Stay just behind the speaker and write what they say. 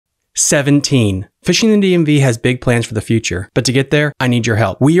17. Fishing the DMV has big plans for the future, but to get there, I need your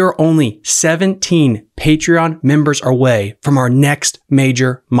help. We are only 17 Patreon members away from our next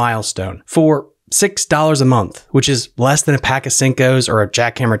major milestone. For $6 a month, which is less than a pack of Cincos or a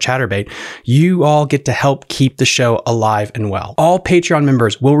jackhammer chatterbait, you all get to help keep the show alive and well. All Patreon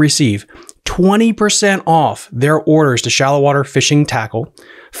members will receive 20% off their orders to shallow water fishing tackle,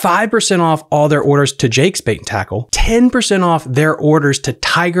 5% off all their orders to Jake's bait and tackle, 10% off their orders to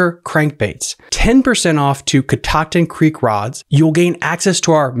Tiger crankbaits, 10% off to Catoctin Creek rods. You'll gain access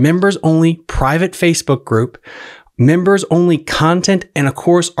to our members only private Facebook group, members only content, and of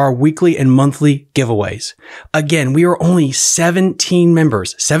course, our weekly and monthly giveaways. Again, we are only 17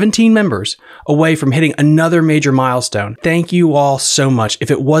 members away from hitting another major milestone. Thank you all so much.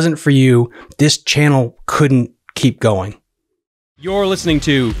 If it wasn't for you, this channel couldn't keep going. You're listening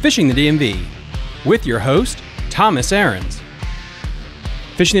to Fishing the DMV with your host, Thomas Ahrens.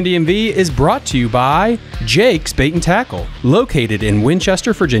 Fishing the DMV is brought to you by Jake's Bait and Tackle, located in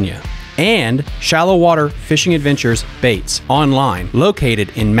Winchester, Virginia, and Shallow Water Fishing Adventures Baits, online, located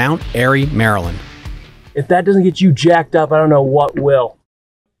in Mount Airy, Maryland. If that doesn't get you jacked up, I don't know what will.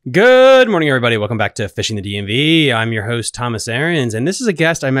 Good morning, everybody. Welcome back to Fishing the DMV. I'm your host, Thomas Ahrens, and this is a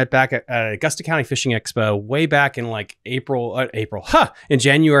guest I met back at Augusta County Fishing Expo way back in like in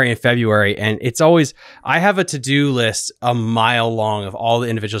January and February. And it's always, I have a to-do list a mile long of all the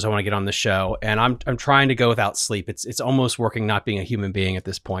individuals I want to get on the show, and I'm trying to go without sleep. It's almost working not being a human being at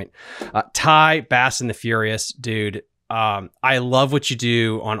this point. Ty Bass and the Furious, dude. I love what you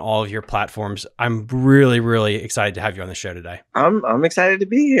do on all of your platforms. I'm really, really excited to have you on the show today. I'm excited to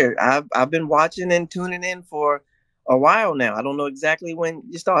be here. I've been watching and tuning in for a while now. I don't know exactly when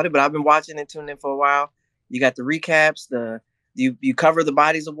you started, but I've been watching and tuning in for a while. You got the recaps, you cover the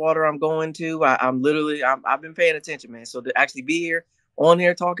bodies of water I'm going to. I've been paying attention, man. So to actually be here on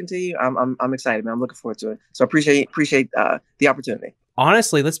here talking to you, I'm excited, man. I'm looking forward to it. So appreciate the opportunity.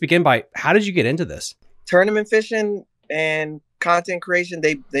 Honestly, let's begin by, how did you get into this? Tournament fishing and content creation,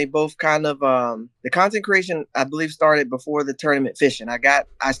 they both kind of the content creation, I believe, started before the tournament fishing.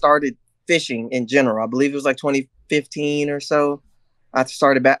 I started fishing in general. I believe it was like 2015 or so. I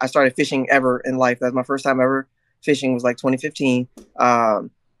started fishing ever in life. That's my first time ever fishing, was like 2015. At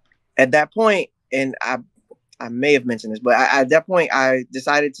that point, and I may have mentioned this, but at that point I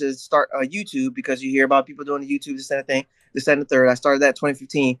decided to start a YouTube, because you hear about people doing the YouTube, this and the third. I started that in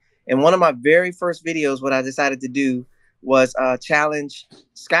 2015, and one of my very first videos, what I decided to do was challenge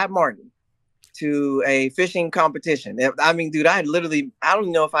Scott Martin to a fishing competition. I mean, dude, I don't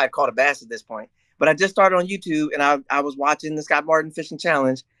even know if I had caught a bass at this point, but I just started on YouTube, and I was watching the Scott Martin fishing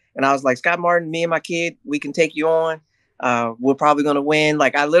challenge, and I was like, Scott Martin, me and my kid, we can take you on. We're probably going to win.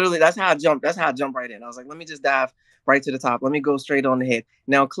 Like, that's how I jumped right in. I was like, let me just dive right to the top. Let me go straight on the head.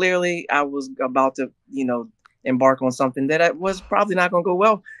 Now, clearly I was about to, embark on something that was probably not going to go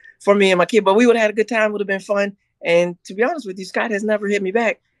well for me and my kid, but we would have had a good time. Would have been fun. And to be honest with you, Scott has never hit me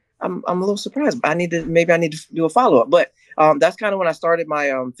back. I'm a little surprised. Maybe I need to do a follow-up. But that's kind of when I started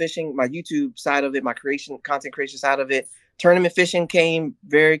my fishing, my YouTube side of it, my content creation side of it. Tournament fishing came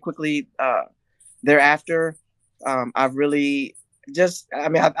very quickly thereafter. I think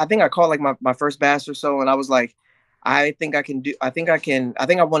I caught like my first bass or so, and I was like, I want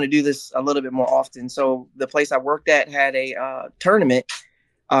to do this a little bit more often. So the place I worked at had a tournament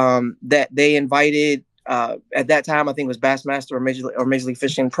that they invited. At that time, I think it was Bassmaster or Major League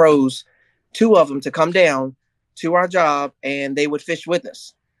Fishing pros, two of them, to come down to our job, and they would fish with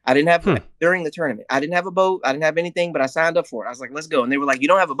us. I didn't have during the tournament. I didn't have a boat. I didn't have anything, but I signed up for it. I was like, let's go. And they were like, you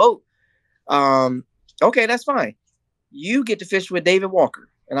don't have a boat? Okay, that's fine. You get to fish with David Walker.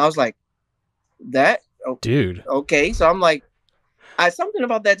 And I was like, dude. Okay. So I'm like, something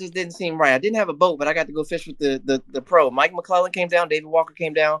about that just didn't seem right. I didn't have a boat, but I got to go fish with the pro. Mike McClellan came down. David Walker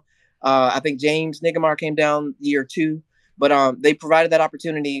came down. I think James Niggemar came down year 2, but they provided that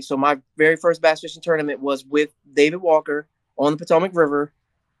opportunity. So my very first bass fishing tournament was with David Walker on the Potomac River,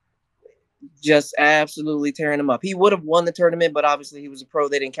 just absolutely tearing him up. He would have won the tournament, but obviously he was a pro.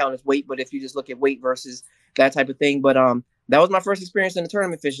 They didn't count his weight, but if you just look at weight versus that type of thing. But that was my first experience in the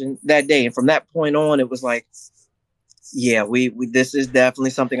tournament fishing that day. And from that point on, it was like, yeah, this is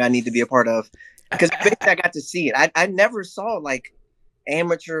definitely something I need to be a part of, because I got to see it. I never saw like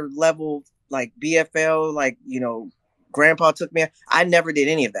amateur level, like BFL, like, grandpa took me. I never did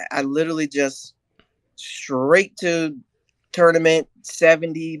any of that. I literally just straight to tournament,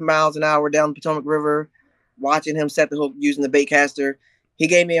 70 miles an hour down the Potomac River, watching him set the hook using the bait caster. He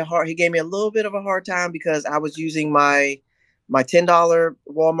gave me a little bit of a hard time because I was using my $10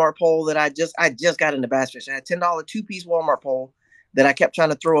 Walmart pole that I just got into bass fishing. I had $10 2-piece Walmart pole that I kept trying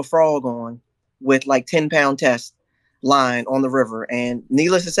to throw a frog on with like 10-pound test line on the river. And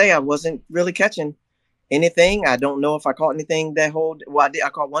needless to say, I wasn't really catching anything. I don't know if I caught anything that whole. Well, I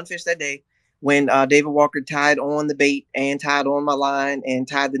caught one fish that day when David Walker tied on the bait and tied on my line and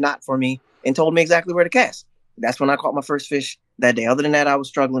tied the knot for me and told me exactly where to cast. That's when I caught my first fish that day. Other than that, I was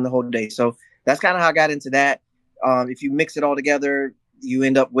struggling the whole day. So that's kind of how I got into that. If you mix it all together, you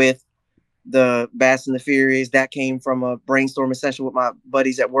end up with the Bass and the Furies. That came from a brainstorming session with my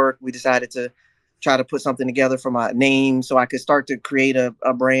buddies at work. We decided to try to put something together for my name so I could start to create a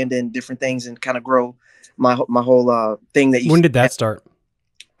brand and different things and kind of grow my whole thing. That you When did that start?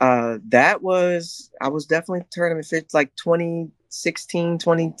 That was, I was definitely tournament fish like 2016,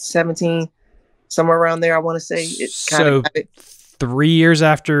 2017, somewhere around there. I want to say it kind of. So 3 years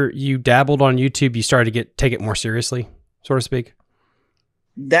after you dabbled on YouTube, you started to take it more seriously, so to speak.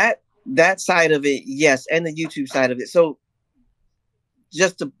 That side of it, yes, and the YouTube side of it. So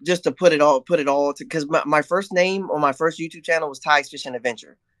just to put it all because my first name on my first YouTube channel was Ty's Fishing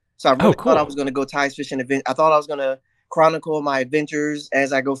Adventure. So I really thought I was going to go Ty's Fishing Adventure. I thought I was going to chronicle my adventures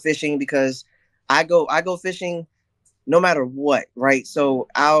as I go fishing, because I go fishing no matter what, right? So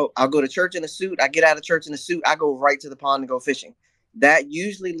I'll go to church in a suit. I get out of church in a suit. I go right to the pond and go fishing. That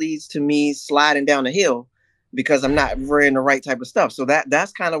usually leads to me sliding down the hill because I'm not wearing the right type of stuff. So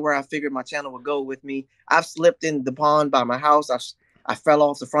that's kind of where I figured my channel would go with me. I've slipped in the pond by my house. I fell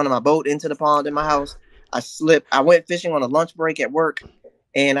off the front of my boat into the pond in my house. I slipped. I went fishing on a lunch break at work,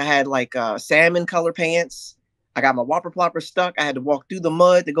 and I had like salmon color pants. I got my whopper plopper stuck. I had to walk through the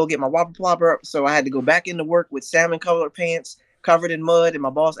mud to go get my whopper plopper. So I had to go back into work with salmon colored pants covered in mud. And my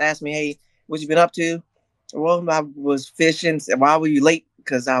boss asked me, "Hey, what you been up to?" Well, I was fishing. Why were you late?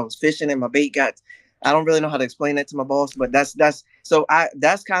 Because I was fishing and my bait got. I don't really know how to explain that to my boss, but that's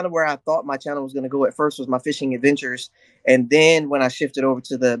kind of where I thought my channel was going to go at first, was my fishing adventures. And then when I shifted over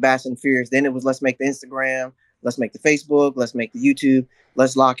to the Bass and Fears, then it was, let's make the Instagram, let's make the Facebook, let's make the YouTube,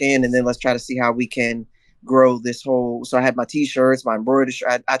 let's lock in, and then let's try to see how we can grow this whole. So I had my t-shirts, my embroidery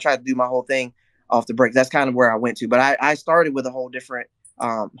shirt. I tried to do my whole thing off the break. That's kind of where I went to, but I started with a whole different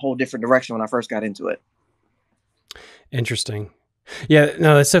direction when I first got into it. Interesting. Yeah,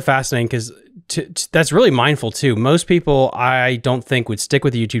 no, that's so fascinating, because that's really mindful too. Most people, I don't think, would stick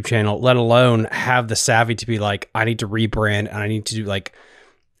with the YouTube channel, let alone have the savvy to be like, I need to rebrand and I need to do like,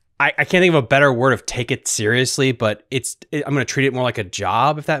 I can't think of a better word of take it seriously, but I'm going to treat it more like a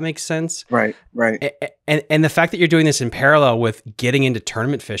job, if that makes sense. Right. And the fact that you're doing this in parallel with getting into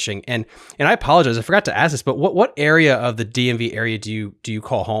tournament fishing, and I apologize, I forgot to ask this, but what area of the DMV area do you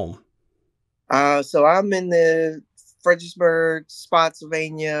call home? So I'm in the Fredericksburg,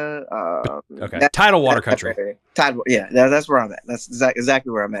 Spotsylvania. Okay. Tidal water country. Tidal, yeah, that's where I'm at. That's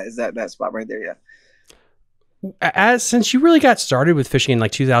exactly where I'm at. Is that spot right there? Yeah. Since you really got started with fishing in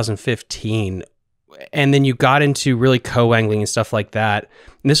like 2015, and then you got into really co-angling and stuff like that,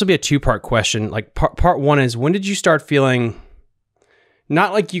 and this will be a two-part question. Like part one is, when did you start feeling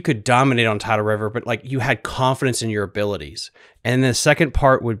not like you could dominate on Tidal River, but like you had confidence in your abilities? And the second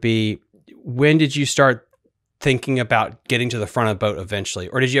part would be, when did you start thinking about getting to the front of the boat eventually?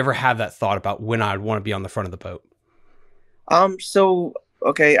 Or did you ever have that thought about when I'd want to be on the front of the boat? So,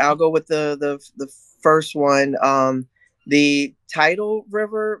 okay, I'll go with the first one. The Tidal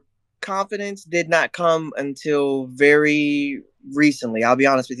River confidence did not come until very recently. I'll be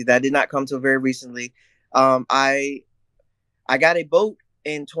honest with you. That did not come until very recently. I got a boat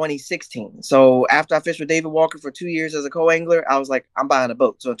in 2016. So after I fished with David Walker for 2 years as a co-angler, I was like, I'm buying a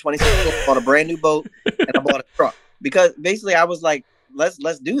boat. So in 2016, I bought a brand new boat and I bought a truck, because basically I was like, let's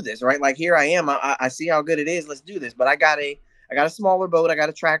do this, right? Like, here I am. I see how good it is. Let's do this. But I got a smaller boat. I got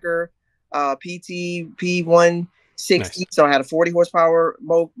a Tracker PT P160. Nice. So I had a 40 horsepower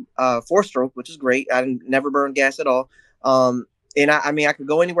 4-stroke, which is great. I never burned gas at all. And I could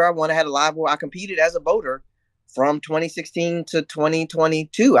go anywhere I want. I had a live well. I competed as a boater from 2016 to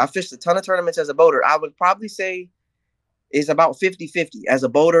 2022. I fished a ton of tournaments as a boater. I would probably say is about 50-50 as a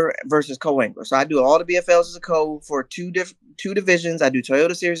boater versus co-angler. So I do all the BFLs as a co for two divisions. I do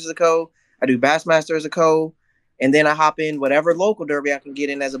Toyota Series as a co. I do Bassmaster as a co. And then I hop in whatever local derby I can get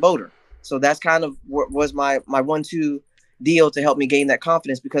in as a boater. So that's kind of what was my 1-2 deal to help me gain that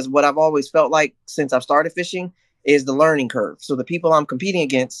confidence, because what I've always felt like since I've started fishing is the learning curve. So the people I'm competing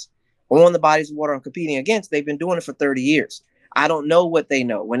against on the bodies of water I'm competing against, they've been doing it for 30 years. I don't know what they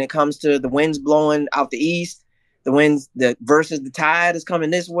know when it comes to the winds blowing out the east, the winds versus the tide is coming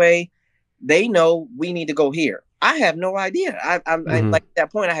this way. They know we need to go here. I have no idea. I'm like, at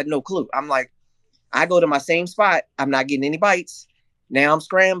that point, I had no clue. I'm like, I go to my same spot. I'm not getting any bites. Now I'm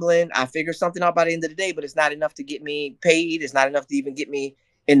scrambling. I figure something out by the end of the day, but it's not enough to get me paid. It's not enough to even get me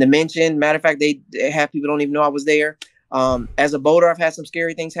in the mention. Matter of fact, they have people don't even know I was there. As a boater, I've had some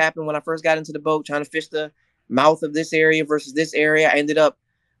scary things happen when I first got into the boat, trying to fish the mouth of this area versus this area. I ended up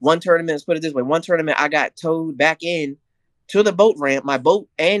one tournament, let's put it this way, one tournament I got towed back in to the boat ramp. My boat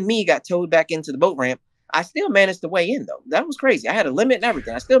and me got towed back into the boat ramp. I still managed to weigh in though. That was crazy. I had a limit and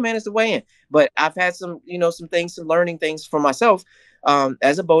everything. I still managed to weigh in, but I've had some, some things, some learning things for myself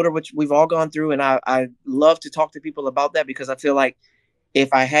as a boater, which we've all gone through. And I love to talk to people about that because I feel like if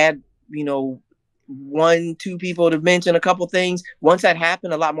I had, one, two people to mention a couple things, once that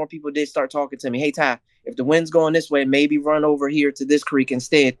happened, a lot more people did start talking to me. Hey, Ty, if the wind's going this way, maybe run over here to this creek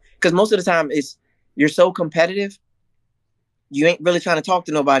instead. Because most of the time you're so competitive. You ain't really trying to talk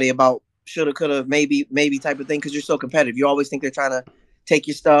to nobody about shoulda, coulda, maybe type of thing because you're so competitive. You always think they're trying to take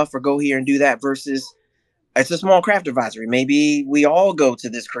your stuff or go here and do that versus it's a small craft advisory. Maybe we all go to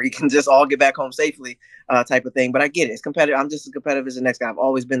this creek and just all get back home safely type of thing. But I get it. It's competitive. I'm just as competitive as the next guy. I've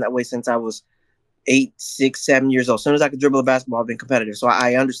always been that way since I was 8, 6, 7 years old. As soon as I could dribble a basketball, I've been competitive. So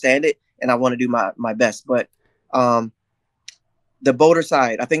I understand it and I want to do my best. But the boater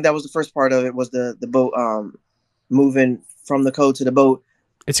side, I think that was the first part of it was the boat moving from the code to the boat.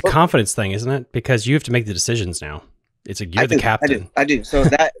 It's a confidence thing, isn't it? Because you have to make the decisions now. You're the captain. I do. So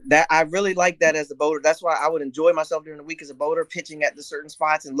that I really like that as a boater. That's why I would enjoy myself during the week as a boater, pitching at the certain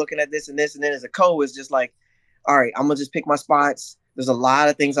spots and looking at this and this. And then as a co is just like, all right, I'm gonna just pick my spots. There's a lot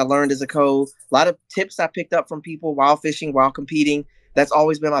of things I learned as a co, a lot of tips I picked up from people while fishing, while competing. That's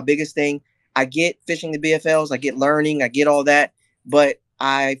always been my biggest thing. I get fishing the BFLs, I get learning, I get all that, but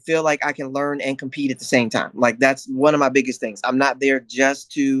I feel like I can learn and compete at the same time. Like that's one of my biggest things. I'm not there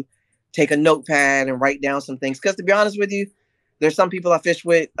just to take a notepad and write down some things. Because to be honest with you, there's some people I fish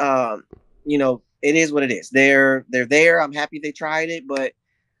with. It is what it is. They're there. I'm happy they tried it, but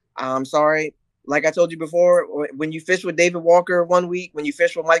I'm sorry. Like I told you before, when you fish with David Walker one week, when you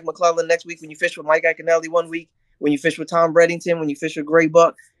fish with Mike McClellan next week, when you fish with Mike Iaconelli one week, when you fish with Tom Breddington, when you fish with Gray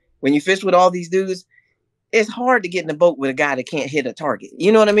Buck, when you fish with all these dudes, it's hard to get in a boat with a guy that can't hit a target.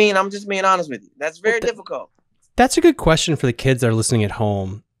 You know what I mean? I'm just being honest with you. That's very difficult. That's a good question for the kids that are listening at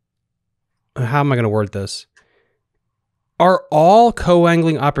home. How am I going to word this? Are all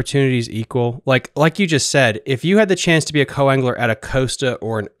co-angling opportunities equal? Like you just said, if you had the chance to be a co-angler at a Costa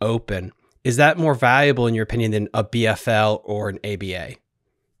or an Open, is that more valuable in your opinion than a BFL or an ABA?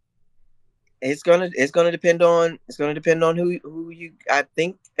 It's gonna depend on who you. I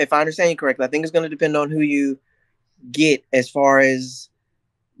think if I understand you correctly, I think it's gonna depend on who you get as far as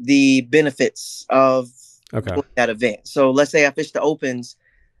the benefits of that event. So let's say I fish the Opens.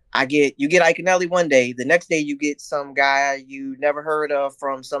 You get Iaconelli one day. The next day you get some guy you never heard of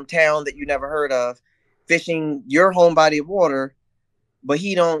from some town that you never heard of fishing your home body of water, but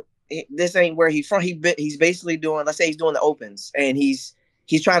this ain't where he's from. He's basically doing, let's say he's doing the Opens and he's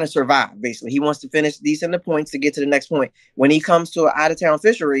trying to survive. Basically, he wants to finish decent the points to get to the next point. When he comes to an out of town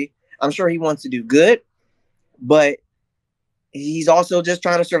fishery, I'm sure he wants to do good, but he's also just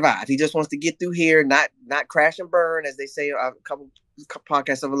trying to survive. He just wants to get through here, not crash and burn, as they say. A couple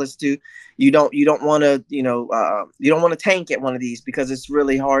podcasts I've listened to. You don't want to, you don't want to tank at one of these because it's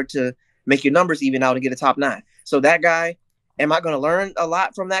really hard to make your numbers even out and get a top 9. So that guy, am I going to learn a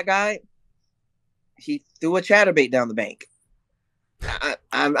lot from that guy? He threw a chatterbait down the bank.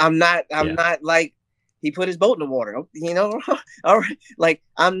 I'm not like he put his boat in the water, all right. Like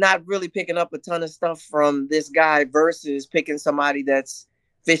I'm not really picking up a ton of stuff from this guy versus picking somebody that's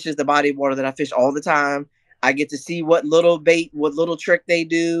fishes the body of water that I fish all the time. I get to see what little bait, what little trick they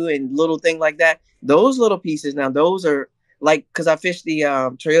do and little thing like that. Those little pieces. Now those are like, cause I fished the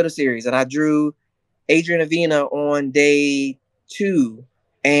Toyota series and I drew Adrian Avena on day 2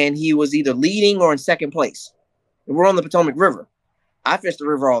 and he was either leading or in second place. We're on the Potomac River. I fish the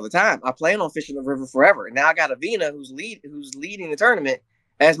river all the time. I plan on fishing the river forever. And now I got Avena who's leading the tournament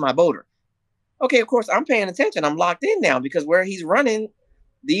as my boater. Okay, of course I'm paying attention. I'm locked in now because where he's running,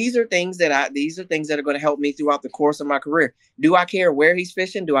 these are things that are going to help me throughout the course of my career. Do I care where he's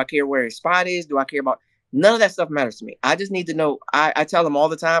fishing? Do I care where his spot is? Do I care about none of that stuff matters to me. I just need to know. I tell them all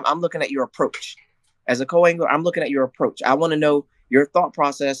the time, I'm looking at your approach. As a co-angler, I'm looking at your approach. I want to know your thought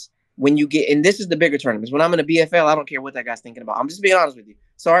process when you get, and this is the bigger tournaments. When I'm in a BFL, I don't care what that guy's thinking about. I'm just being honest with you.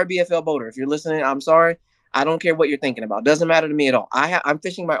 Sorry, BFL boater. If you're listening, I'm sorry. I don't care what you're thinking about. Doesn't matter to me at all. I'm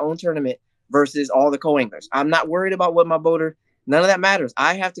fishing my own tournament versus all the co-anglers. I'm not worried about what my boater, none of that matters.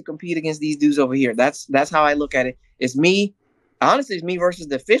 I have to compete against these dudes over here. That's how I look at it. It's me. Honestly, it's me versus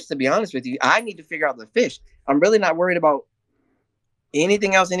the fish, to be honest with you. I need to figure out the fish. I'm really not worried about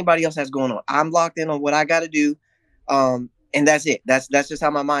anything else anybody else has going on. I'm locked in on what I got to do. and that's it. That's just how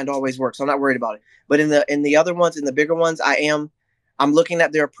my mind always works. So I'm not worried about it. But in the other ones, in the bigger ones, I'm looking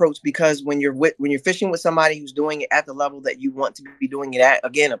at their approach, because when you're fishing with somebody who's doing it at the level that you want to be doing it at,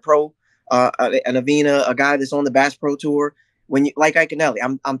 again, a pro, an Avena, a guy that's on the Bass Pro Tour, when you like Iconelli,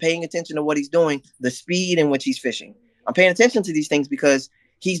 I'm paying attention to what he's doing, the speed in which he's fishing. I'm paying attention to these things because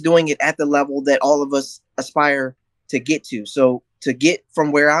he's doing it at the level that all of us aspire to get to. So to get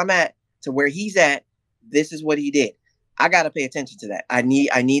from where I'm at to where he's at, this is what he did. I got to pay attention to that. I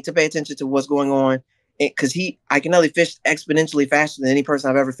need to pay attention to what's going on, because Iconelli fished exponentially faster than any person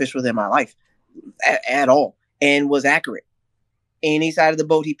I've ever fished with in my life at all, and was accurate. Any side of the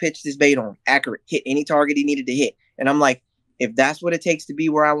boat he pitched his bait on, accurate, hit any target he needed to hit. And I'm like, if that's what it takes to be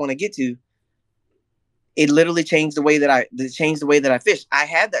where I want to get to, it literally changed the way that I fish. I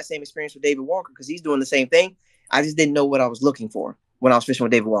had that same experience with David Walker, because he's doing the same thing. I just didn't know what I was looking for when I was fishing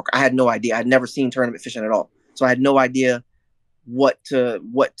with David Walker. I had no idea. I'd never seen tournament fishing at all. So I had no idea what to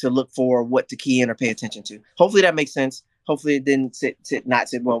look for, what to key in or pay attention to. Hopefully that makes sense. Hopefully it didn't not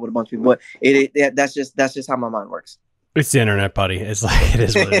sit well with a bunch of people, but that's just how my mind works. It's the internet, buddy. It's like, it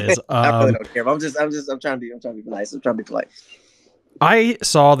is what it is. I really don't care. I'm trying to be nice. I'm trying to be polite. I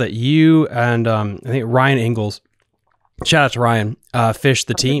saw that you and I think Ryan Ingalls, shout out to Ryan, fished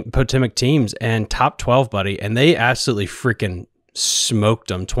the Potomac teams and top 12, buddy, and they absolutely freaking smoked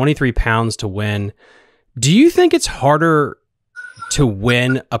them. 23 pounds to win. Do you think it's harder to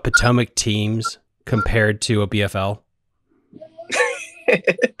win a Potomac teams compared to a BFL?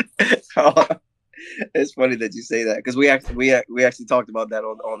 It's funny that you say that, because we actually talked about that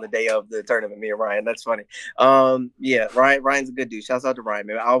on the day of the tournament, me and Ryan. That's funny. Yeah, Ryan's a good dude. Shouts out to Ryan,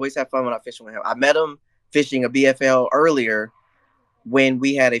 man. I always have fun when I fish with him. I met him fishing a BFL earlier when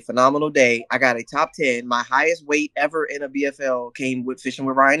we had a phenomenal day. I got a top 10. My highest weight ever in a BFL came with fishing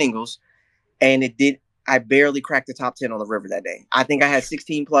with Ryan Ingalls, and I barely cracked the top 10 on the river that day. I think I had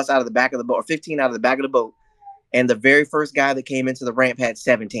 16 plus out of the back of the boat, or 15 out of the back of the boat. And the very first guy that came into the ramp had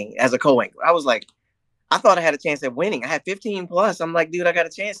 17 as a co-angler. I was like, I thought I had a chance at winning. I had 15 plus. I'm like, dude, I got a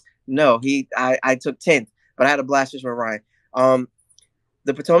chance. No, I took 10th, but I had a blast with Ryan.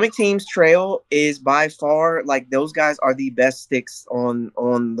 The Potomac team's trail is by far, like, those guys are the best sticks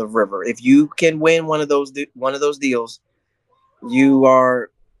on the river. If you can win one of those deals, you are,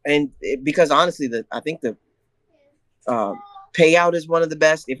 because honestly, I think the payout is one of the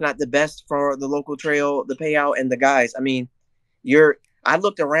best, if not the best, for the local trail, the payout and the guys. I mean, I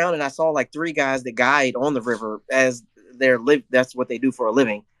looked around and I saw like 3 guys that guide on the river as that's what they do for a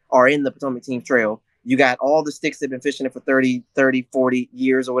living, are in the Potomac team trail. You got all the sticks that have been fishing it for 30, 40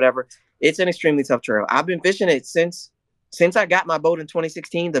 years or whatever. It's an extremely tough trail. I've been fishing it since I got my boat in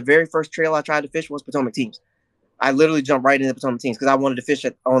 2016. The very first trail I tried to fish was Potomac teams. I literally jumped right into Potomac teams because I wanted to fish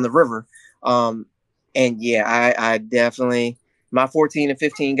it on the river. And yeah, I definitely, my 14 and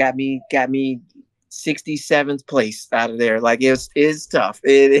 15 got me 67th place out of there. Like, it's tough.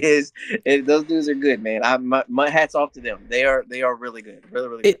 It is. Those dudes are good, man. My hats off to them. They are really good.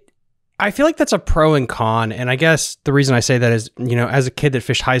 Really good. I feel like that's a pro and con. And I guess the reason I say that is, you know, as a kid that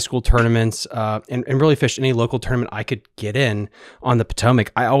fished high school tournaments and really fished any local tournament I could get in on the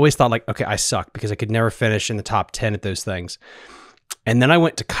Potomac, I always thought like, okay, I suck because I could never finish in the top 10 at those things. And then I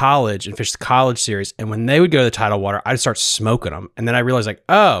went to college and fished the college series. And when they would go to the tidal water, I'd start smoking them. And then I realized like,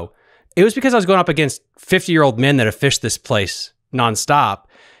 oh, it was because I was going up against 50-year-old men that have fished this place nonstop.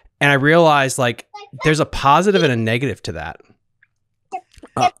 And I realized like there's a positive and a negative to that.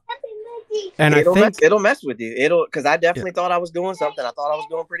 And it'll mess with you. Because I definitely thought I was doing something. I thought I was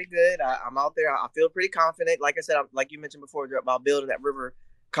doing pretty good. I'm out there. I feel pretty confident. Like I said, like you mentioned before about building that river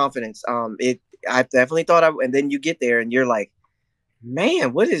confidence. I definitely thought and then you get there and you're like,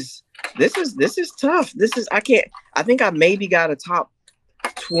 man, this is tough. I think I maybe got a top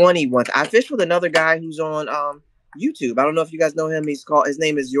 20 once. I fished with another guy who's on YouTube. I don't know if you guys know him. His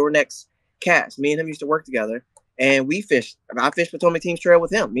name is Your Next Cast. Me and him used to work together. And I fished Potomac Team's Trail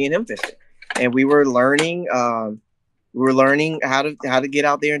with him. Me and him fished it. And we were learning how to get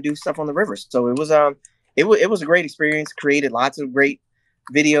out there and do stuff on the river. So it was a great experience. Created lots of great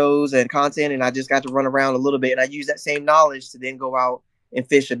videos and content, and I just got to run around a little bit. And I used that same knowledge to then go out and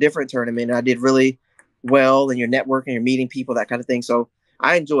fish a different tournament. And I did really well, and you're networking, you're meeting people, that kind of thing. So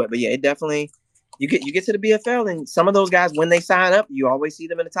I enjoy it. But yeah, it definitely, you get to the BFL, and some of those guys, when they sign up, you always see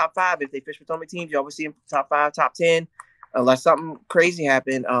them in the top 5. If they fish Potomac teams, you always see them top 5, top 10, unless something crazy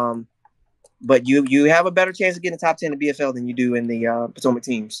happened. But you have a better chance of getting the top 10 in the BFL than you do in the Potomac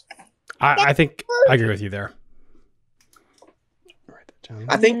teams. I think I agree with you there.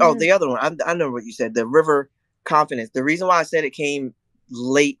 I think, the other one, I know what you said, the river confidence. The reason why I said it came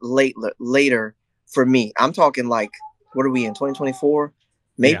later for me, I'm talking like what are we in 2024?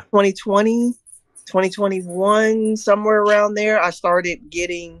 Maybe Yeah. 2020, 2021, somewhere around there. I started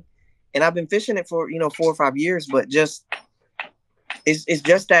getting, and I've been fishing it for 4 or 5 years, but just it's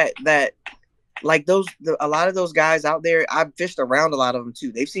just that like a lot of those guys out there, I've fished around a lot of them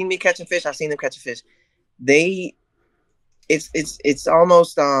too. They've seen me catching fish. I've seen them catching fish. They it's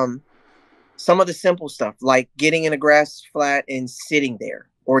almost some of the simple stuff like getting in a grass flat and sitting there,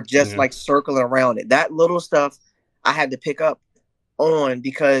 or just Yeah. like circling around it. That little stuff I had to pick up on,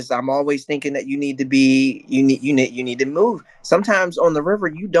 because I'm always thinking that you need to move. Sometimes on the river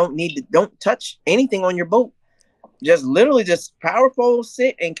you don't touch anything on your boat. Just literally just power pole,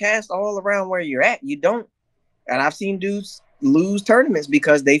 sit and cast all around where you're at. You don't. And I've seen dudes lose tournaments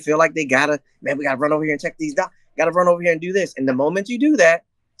because they feel like we gotta run over here and check these dots. Gotta run over here and do this. And the moment you do that,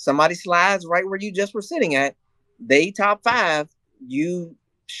 somebody slides right where you just were sitting at. They top five. You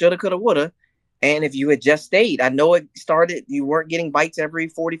shoulda, coulda, woulda. And if you had just stayed, I know it started, you weren't getting bites every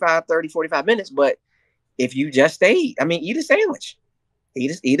 45 minutes, but if you just stayed, I mean, eat a sandwich,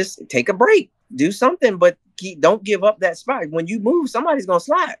 take a break, do something, but don't give up that spot. When you move, somebody's going to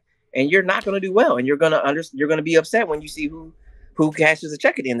slide and you're not going to do well. And you're going to be upset when you see who cashes a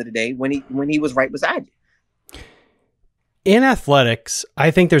check at the end of the day, when he was right beside you. In athletics, I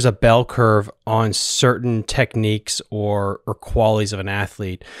think there's a bell curve on certain techniques or qualities of an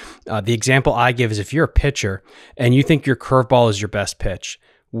athlete. The example I give is if you're a pitcher and you think your curveball is your best pitch,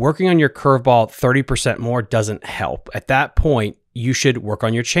 working on your curveball 30% more doesn't help. At that point, you should work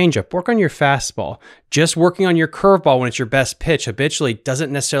on your changeup, work on your fastball. Just working on your curveball when it's your best pitch habitually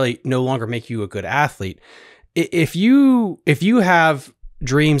doesn't necessarily no longer make you a good athlete. If you have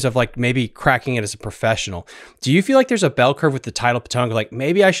dreams of like maybe cracking it as a professional, do you feel like there's a bell curve with the Tidal Potomac? Like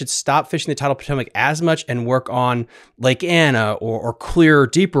maybe I should stop fishing the Tidal Potomac as much and work on Lake Anna or clearer,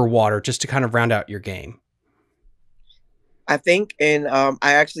 deeper water just to kind of round out your game? I think, and I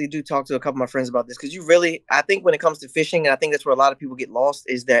actually do talk to a couple of my friends about this, because I think when it comes to fishing, and I think that's where a lot of people get lost,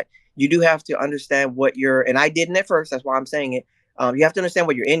 is that you do have to understand and I didn't at first, that's why I'm saying it. You have to understand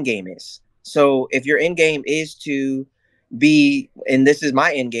what your end game is. So if your end game is to be, and this is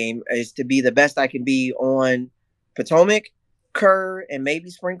my end game, is to be the best I can be on Potomac, Kerr, and maybe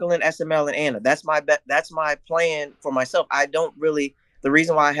sprinkle in SML and Anna. That's my plan for myself. The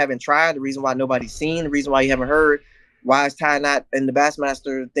reason why I haven't tried, the reason why nobody's seen, the reason why you haven't heard, why is Ty not in the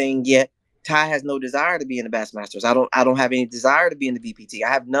Bassmaster thing yet? Ty has no desire to be in the Bassmasters. I don't have any desire to be in the BPT. I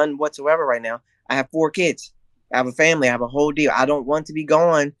have none whatsoever right now. I have 4 kids. I have a family. I have a whole deal. I don't want to be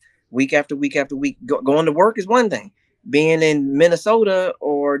gone week after week after week. Going to work is one thing. Being in Minnesota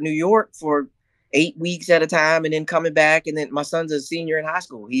or New York for 8 weeks at a time and then coming back. And then my son's a senior in high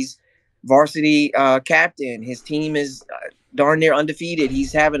school. He's varsity captain. His team is darn near undefeated.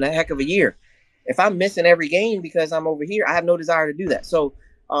 He's having a heck of a year. If I'm missing every game because I'm over here, I have no desire to do that. So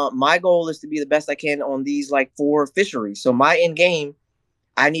my goal is to be the best I can on these like 4 fisheries. So my end game,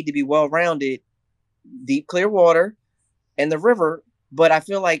 I need to be well-rounded, deep, clear water, and the river. But I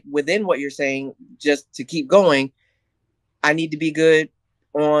feel like within what you're saying, just to keep going, I need to be good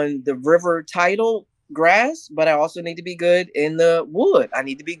on the river tidal grass, but I also need to be good in the wood. I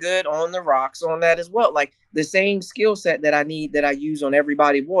need to be good on the rocks on that as well. Like the same skill set that I use on every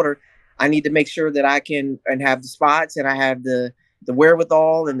body of water, I need to make sure that I can and have the spots, and I have the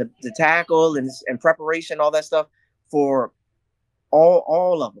wherewithal and the tackle and preparation, all that stuff for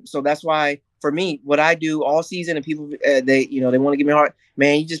all of them. So that's why for me, what I do all season, and people they want to give me a hard,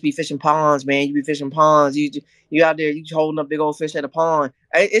 man, you just be fishing ponds, man. You be fishing ponds. You out there, you holding up big old fish at a pond.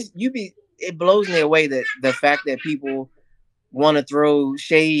 It blows me away that the fact that people want to throw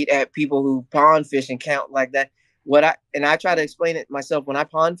shade at people who pond fish and count like that. I try to explain it myself. When I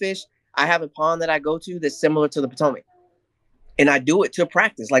pond fish, I have a pond that I go to that's similar to the Potomac. And I do it to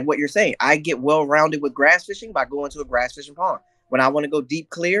practice, like what you're saying. I get well-rounded with grass fishing by going to a grass fishing pond. When I want to go deep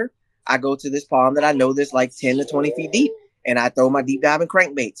clear, I go to this pond that I know that's like 10 to 20 feet deep. And I throw my deep diving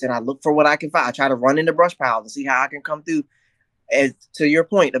crankbaits and I look for what I can find. I try to run into brush piles and see how I can come through. As to your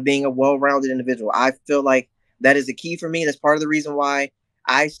point of being a well-rounded individual, I feel like that is a key for me. That's part of the reason why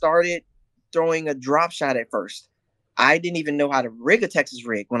I started throwing a drop shot at first. I didn't even know how to rig a Texas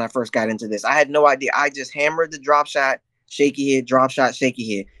rig when I first got into this. I had no idea. I just hammered the drop shot, shaky head, drop shot,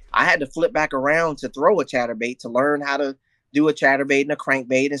 shaky head. I had to flip back around to throw a chatterbait to learn how to do a chatterbait and a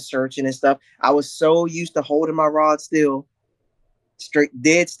crankbait and searching and stuff. I was so used to holding my rod still, straight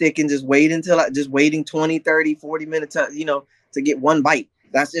dead stick, and just waiting 20, 30, 40 minutes, to get one bite.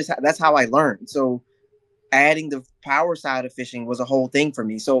 That's how I learned. So adding the power side of fishing was a whole thing for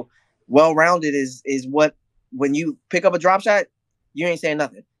me. So well-rounded is what, when you pick up a drop shot, you ain't saying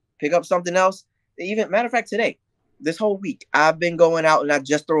nothing. Pick up something else. Even matter of fact, today, this whole week, I've been going out and I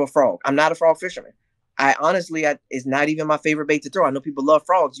just throw a frog. I'm not a frog fisherman. I honestly, it's not even my favorite bait to throw. I know people love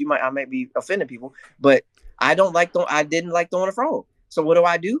frogs. I might be offending people, but I didn't like throwing a frog. So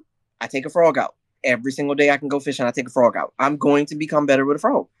what do? I take a frog out. Every single day I can go fishing, I take a frog out. I'm going to become better with a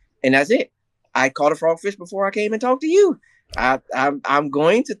frog. And that's it. I caught a frogfish before I came and talked to you. I'm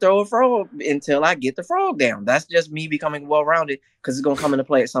going to throw a frog until I get the frog down. That's just me becoming well-rounded, because it's going to come into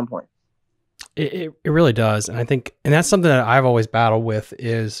play at some point. It really does. And I think, and that's something that I've always battled with,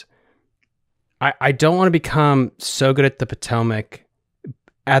 is I don't want to become so good at the Potomac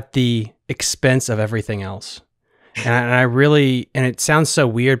at the expense of everything else. And I really, and it sounds so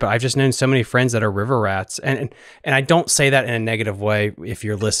weird, but I've just known so many friends that are river rats, and I don't say that in a negative way. If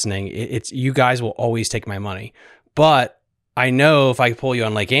you're listening, it's you guys will always take my money, but I know if I pull you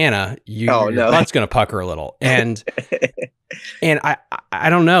on Lake Anna, your butt's going to pucker a little. And I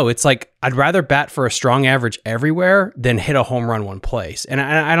don't know. It's like, I'd rather bat for a strong average everywhere than hit a home run one place. And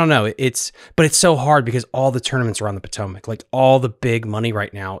I don't know. But it's so hard because all the tournaments are on the Potomac, like all the big money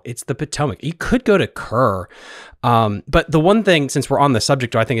right now, it's the Potomac. You could go to Kerr. But the one thing, since we're on the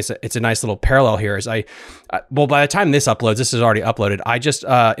subject, I think it's a nice little parallel here, is by the time this uploads, this is already uploaded. I just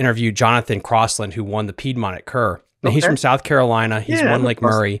interviewed Jonathan Crossland, who won the Piedmont at Kerr. And he's from South Carolina. He's won Lake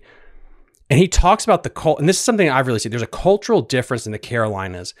Murray. And he talks about and this is something I've really seen. There's a cultural difference in the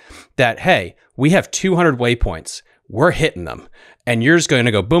Carolinas that, hey, we have 200 waypoints. We're hitting them. And you're just going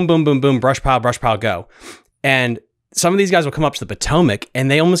to go boom, boom, boom, boom, brush pile, go. And some of these guys will come up to the Potomac and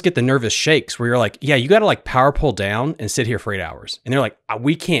they almost get the nervous shakes where you're like, yeah, you got to like power pull down and sit here for 8 hours. And they're like,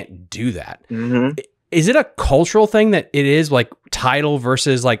 we can't do that. Mm-hmm. Is it a cultural thing that it is like tidal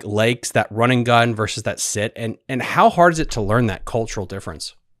versus like lakes, that run and gun versus that sit? And how hard is it to learn that cultural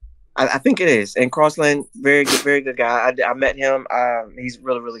difference? I think it is. And Crossland, very good guy. I met him. He's a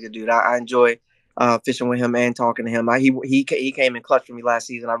really good dude. I enjoy fishing with him and talking to him. He came in clutch for me last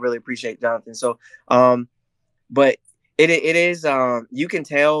season. I really appreciate Jonathan. So, but it is, you can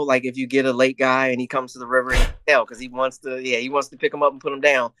tell, like, if you get a lake guy and he comes to the river, and tell, because he wants to pick him up and put him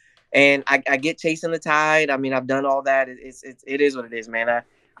down. And I get chasing the tide. I mean, I've done all that. It is what it is, man.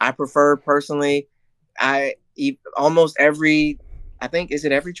 I prefer personally, almost every, I think, is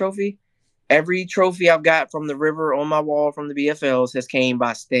it every trophy? Every trophy I've got from the river on my wall from the BFLs has came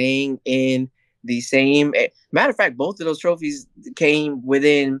by staying in the same. Matter of fact, both of those trophies came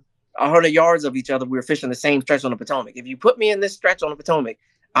within 100 yards of each other. We were fishing the same stretch on the Potomac. If you put me in this stretch on the Potomac,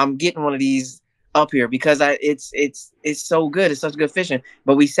 I'm getting one of these up here, because it's so good. It's such good fishing.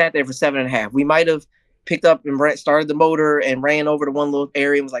 But we sat there for 7.5. We might have picked up and started the motor and ran over to one little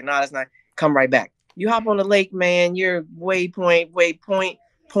area and was like, nah, that's not. Come right back. You hop on the lake, man. You're waypoint,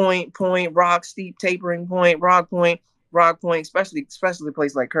 rock, steep tapering point, rock point, especially a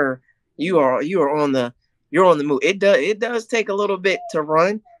place like Kerr. You're on the move. It does take a little bit to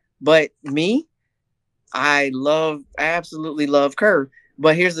run, but me, I absolutely love Kerr.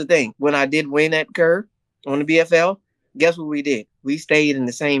 But here's the thing: when I did win at Kerr on the BFL, guess what we did? We stayed in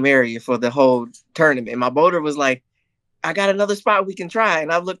the same area for the whole tournament. And my boater was like, "I got another spot we can try."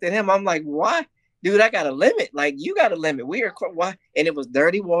 And I looked at him. I'm like, "What? Dude, I got a limit. Like, you got a limit. Why?" And it was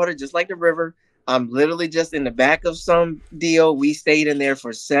dirty water, just like the river. I'm literally just in the back of some deal. We stayed in there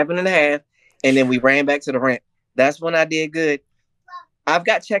for 7.5, and then we ran back to the ramp. That's when I did good. I've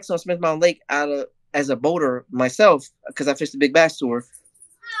got checks on Smith Mountain Lake as a boater myself, because I fished the Big Bass Tour.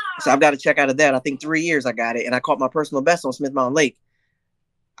 So I've got a check out of that. I think 3 years I got it, and I caught my personal best on Smith Mountain Lake.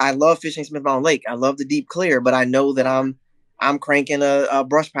 I love fishing Smith Mountain Lake. I love the deep clear, but I know that I'm cranking a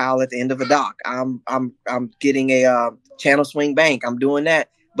brush pile at the end of a dock. I'm getting a channel swing bank. I'm doing that.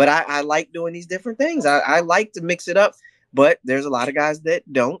 But I like doing these different things. I like to mix it up. But there's a lot of guys that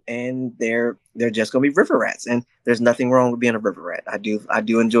don't, and they're just gonna be river rats. And there's nothing wrong with being a river rat. I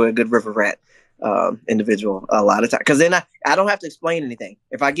do enjoy a good river rat individual a lot of times, because then I don't have to explain anything.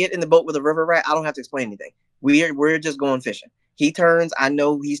 If I get in the boat with a river rat, I don't have to explain anything. We're just going fishing. He turns, I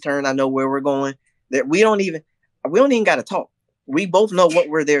know he's turned, I know where we're going. That we don't even got to talk. We both know what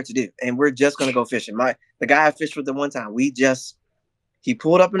we're there to do, and we're just gonna go fishing. The guy I fished with the one time, he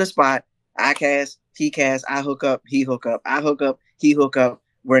pulled up in a spot. I cast, he cast, I hook up, he hook up, I hook up, he hook up.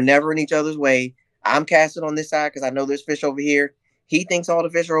 We're never in each other's way. I'm casting on this side because I know there's fish over here. He thinks all the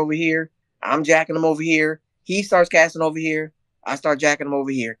fish are over here. I'm jacking them over here. He starts casting over here. I start jacking them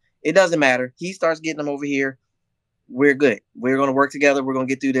over here. It doesn't matter. He starts getting them over here. We're good. We're going to work together. We're going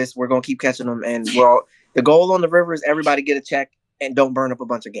to get through this. We're going to keep catching them. And the goal on the river is everybody get a check and don't burn up a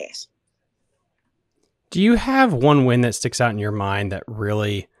bunch of gas. Do you have one win that sticks out in your mind that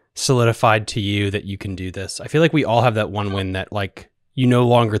really solidified to you that you can do this? I feel like we all have that one win that, like, you no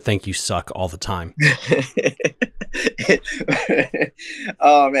longer think you suck all the time.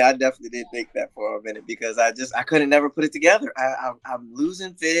 Oh man, I definitely did think that for a minute because I couldn't never put it together. I'm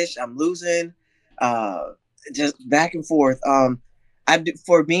losing fish. I'm losing, uh, just back and forth.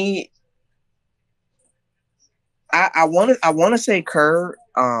 For me, I want to say Kerr.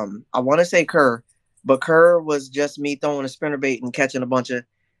 I want to say Kerr, but Kerr was just me throwing a spinnerbait and catching a bunch of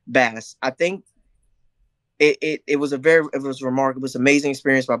bass. I think it was it was remarkable. It was an amazing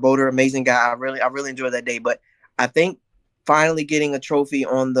experience by Boater, amazing guy. I really enjoyed that day. But I think finally getting a trophy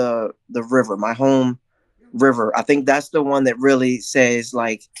on the river, my home river, I think that's the one that really says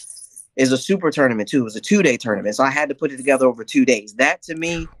like is a super tournament too. It was a 2-day tournament, so I had to put it together over 2 days. That to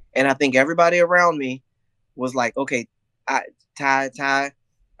me, and I think everybody around me was like, okay, Ty.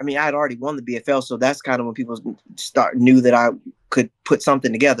 I mean, I had already won the BFL, so that's kind of when people knew that I could put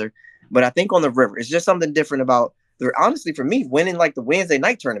something together. But I think on the river, it's just something different about the. Honestly, for me, winning like the Wednesday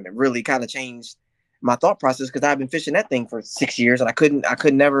night tournament really kind of changed my thought process because I've been fishing that thing for 6 years and I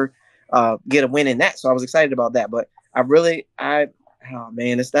could never get a win in that. So I was excited about that. But oh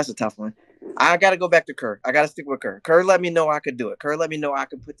man, that's a tough one. I got to go back to Kerr. I got to stick with Kerr. Kerr let me know I could do it. Kerr let me know I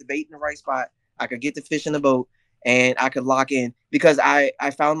could put the bait in the right spot. I could get the fish in the boat and I could lock in because I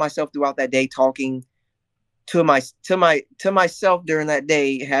found myself throughout that day talking to myself during that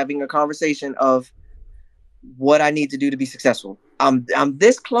day, having a conversation of what I need to do to be successful. I'm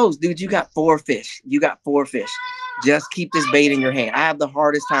this close, dude. You got 4 fish. You got 4 fish. Just keep this bait in your hand. I have the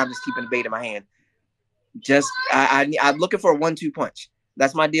hardest time just keeping the bait in my hand. I'm looking for a 1-2 punch.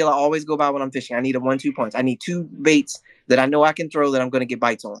 That's my deal. I always go by when I'm fishing. I need a 1-2 punch. I need 2 baits that I know I can throw that I'm going to get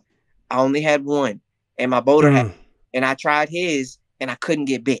bites on. I only had 1, and my boater had, and I tried his, and I couldn't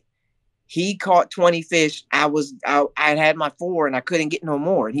get bit. He caught 20 fish. I had my 4 and I couldn't get no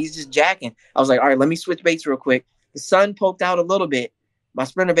more. And he's just jacking. I was like, all right, let me switch baits real quick. The sun poked out a little bit. My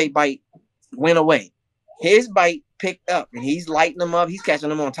spinnerbait bite went away. His bite picked up and he's lighting them up. He's catching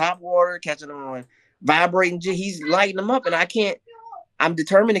them on top water, catching them on vibrating. He's lighting them up. And I'm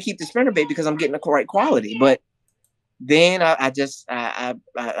determined to keep the spinnerbait because I'm getting the right quality. But then and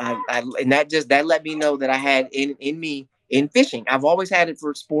that let me know that I had in me in fishing. I've always had it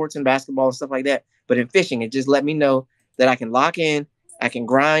for sports and basketball and stuff like that. But in fishing, it just let me know that I can lock in, I can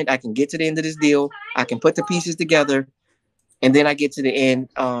grind, I can get to the end of this deal, I can put the pieces together, and then I get to the end,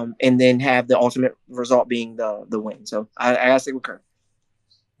 and then have the ultimate result being the win. So I gotta stick with Kerr.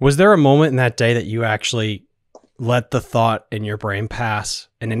 Was there a moment in that day that you actually let the thought in your brain pass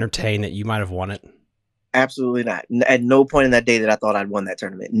and entertain that you might have won it? Absolutely not. At no point in that day that I thought I'd won that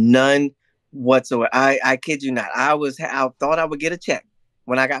tournament. None whatsoever. I kid you not. I thought I would get a check.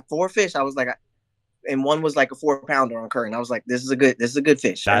 When I got 4 fish, I was like, and one was like a 4-pounder on Curry. And I was like, this is a good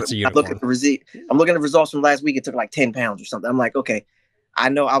fish. That's a unicorn. I'm looking at the results from last week. It took like 10 pounds or something. I'm like, okay. I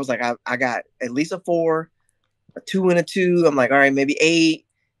know. I was like, I got at least a 4, a 2 and a 2. I'm like, all right, maybe 8.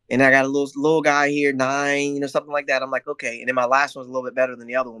 And I got a little guy here, 9, something like that. I'm like, okay. And then my last one was a little bit better than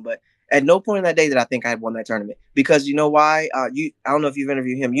the other one. But at no point in that day that I think I had won that tournament. Because you know why? I don't know if you've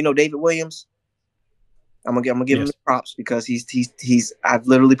interviewed him. You know David Williams? I'm gonna give him props because I've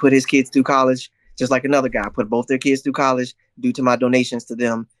literally put his kids through college, just like another guy. I put both their kids through college due to my donations to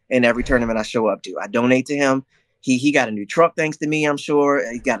them in every tournament I show up to. I donate to him. He got a new truck thanks to me, I'm sure.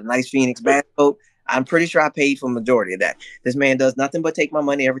 He got a nice Phoenix bass boat. I'm pretty sure I paid for the majority of that. This man does nothing but take my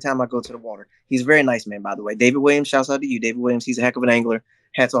money every time I go to the water. He's a very nice man, by the way. David Williams, shouts out to you. David Williams, he's a heck of an angler.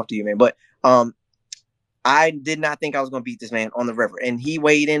 Hats off to you, man. But I did not think I was going to beat this man on the river. And he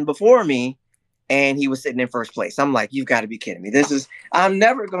weighed in before me, and he was sitting in first place. I'm like, you've got to be kidding me. I'm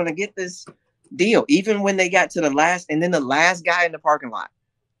never going to get this deal. Even when they got to the last guy in the parking lot,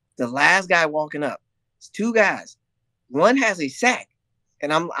 the last guy walking up, it's 2 guys. One has a sack.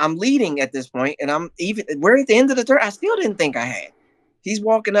 And I'm leading at this point, and we're at the end of the turn. I still didn't think I had. He's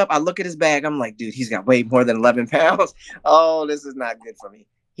walking up. I look at his bag. I'm like, dude, he's got way more than 11 pounds. Oh, this is not good for me.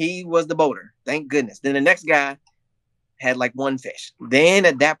 He was the boater. Thank goodness. Then the next guy had like 1 fish. Then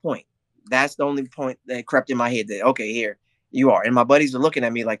at that point, that's the only point that crept in my head that, okay, here you are. And my buddies are looking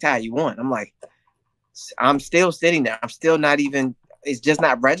at me like, Ty, you won. I'm like, I'm still sitting there. I'm still not even, it's just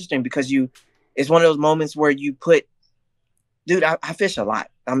not registering because it's one of those moments where you put, dude, I fish a lot.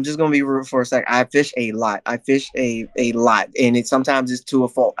 I'm just going to be real for a sec. I fish a lot. I fish a lot. And sometimes it's to a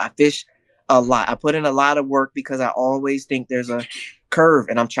fault. I fish a lot. I put in a lot of work because I always think there's a curve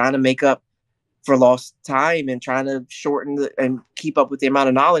and I'm trying to make up for lost time and trying to shorten and keep up with the amount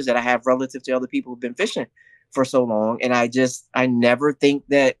of knowledge that I have relative to other people who've been fishing for so long. And I never think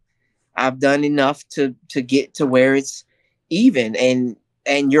that I've done enough to get to where it's even.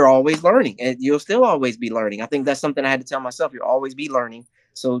 And you're always learning and you'll still always be learning. I think that's something I had to tell myself. You'll always be learning.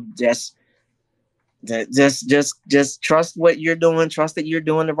 So just Just trust what you're doing. Trust that you're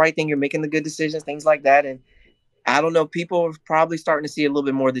doing the right thing. You're making the good decisions, things like that. And I don't know, people are probably starting to see a little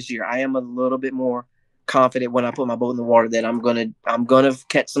bit more this year. I am a little bit more confident when I put my boat in the water that I'm gonna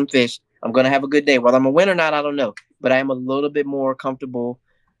catch some fish. I'm gonna have a good day. Whether I'm gonna win or not, I don't know. But I am a little bit more comfortable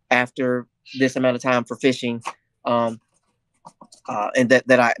after this amount of time for fishing. And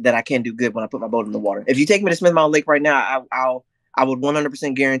that I can do good when I put my boat in the water. If you take me to Smith Mountain Lake right now, I would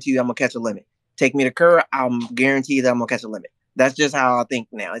 100% guarantee you I'm gonna catch a limit. Take me to Kerr, I'm guaranteed that I'm gonna catch a limit. That's just how I think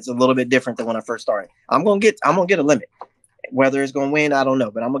now. It's a little bit different than when I first started. I'm gonna get a limit. Whether it's gonna win, I don't know,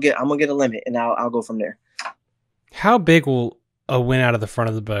 but I'm gonna get a limit, and I'll go from there. How big will a win out of the front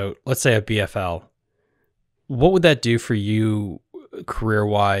of the boat, let's say a BFL, what would that do for you career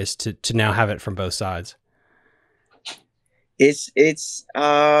wise to now have it from both sides? It's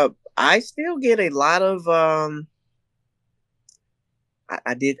I still get a lot of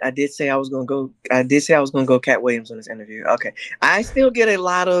I did say I was gonna go Cat Williams on this interview. Okay. I still get a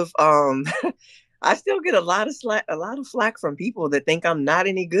lot of I still get a lot of flack from people that think I'm not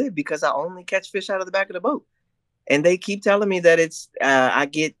any good because I only catch fish out of the back of the boat. And they keep telling me that it's I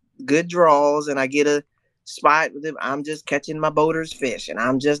get good draws and I get a spot with them. I'm just catching my boater's fish, and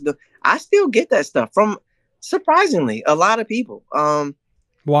I still get that stuff from surprisingly a lot of people.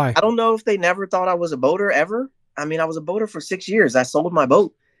 Why? I don't know if they never thought I was a boater ever. I mean, I was a boater for 6 years. I sold my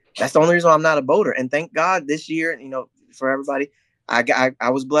boat. That's the only reason I'm not a boater. And thank God this year, for everybody, I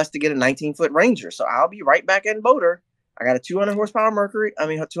was blessed to get a 19-foot Ranger. So I'll be right back in boater. I got a 200 horsepower Mercury.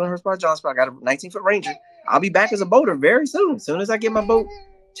 200 horsepower Johnson. I got a 19-foot Ranger. I'll be back as a boater very soon. As soon as I get my boat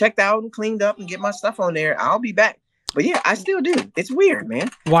checked out and cleaned up and get my stuff on there, I'll be back. But yeah, I still do. It's weird, man.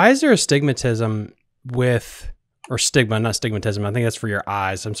 Why is there a stigmatism or stigma, not stigmatism? I think that's for your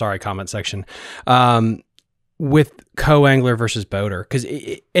eyes. I'm sorry, comment section. With co-angler versus boater,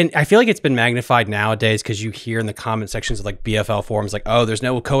 and I feel like it's been magnified nowadays because you hear in the comment sections of like BFL forums like, oh, there's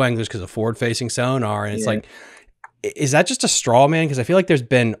no co-anglers because of forward-facing sonar, and it's like, is that just a straw man? Because I feel like there's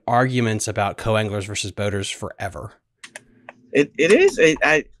been arguments about co-anglers versus boaters forever. It is.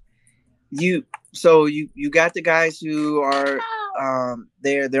 You got the guys who are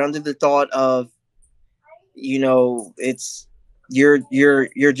they're under the thought of, it's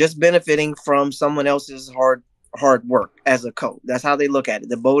you're just benefiting from someone else's hard work as a coach. That's how they look at it.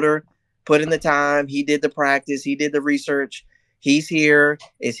 The boater put in the time, he did the practice, he did the research, he's here,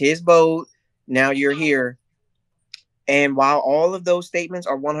 it's his boat, now you're here. And while all of those statements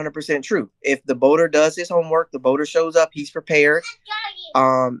are 100% true, if the boater does his homework, the boater shows up, he's prepared.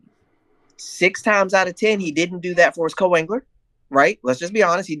 6 times out of 10, he didn't do that for his co-angler, right? Let's just be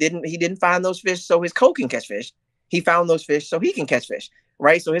honest. He didn't find those fish so his co can catch fish. He found those fish so he can catch fish,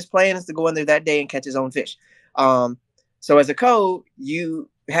 right? So his plan is to go in there that day and catch his own fish. So as a co, you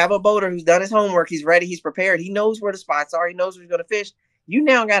have a boater who's done his homework. He's ready. He's prepared. He knows where the spots are. He knows where he's going to fish. You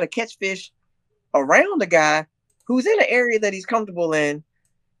now got to catch fish around a guy who's in an area that he's comfortable in.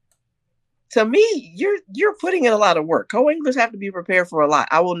 To me, you're putting in a lot of work. Co-anglers have to be prepared for a lot.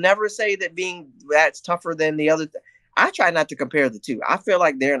 I will never say that that's tougher than the other. I try not to compare the two. I feel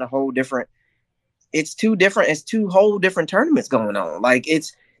like they're in a whole different. It's two whole different tournaments going on. Like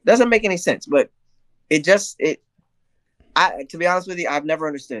doesn't make any sense. But to be honest with you, I've never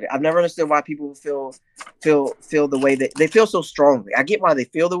understood it. I've never understood why people feel the way that they feel so strongly. I get why they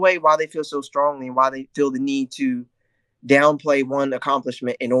feel why they feel so strongly, and why they feel the need to downplay one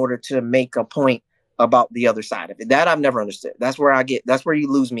accomplishment in order to make a point about the other side of it. That I've never understood. That's where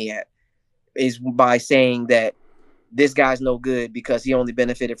you lose me at, is by saying that this guy's no good because he only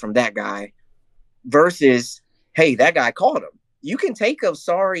benefited from that guy, versus, hey, that guy caught him. You can take a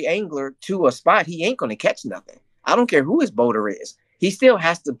sorry angler to a spot, he ain't going to catch nothing. I don't care who his boater is. He still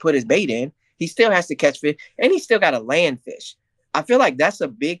has to put his bait in. He still has to catch fish, and he still got to land fish. I feel like that's a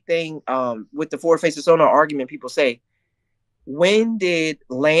big thing with the forward-facing sonar argument. People say, when did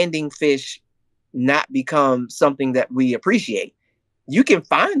landing fish not become something that we appreciate? You can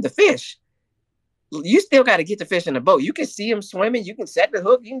find the fish. You still got to get the fish in the boat. You can see them swimming. You can set the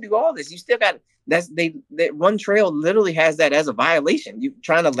hook. You can do all this. You still got that one trail literally has that as a violation. You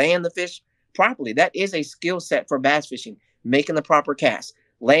trying to land the fish properly. That is a skill set for bass fishing. Making the proper cast,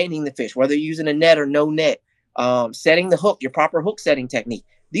 landing the fish, whether you're using a net or no net, setting the hook, your proper hook setting technique.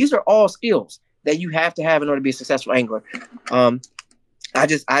 These are all skills that you have to have in order to be a successful angler. I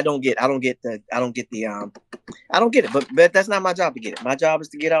don't get it, but that's not my job to get it. My job is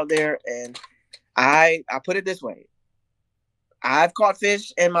to get out there, and I put it this way. I've caught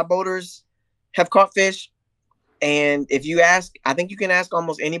fish and my boaters have caught fish. And if you ask, I think you can ask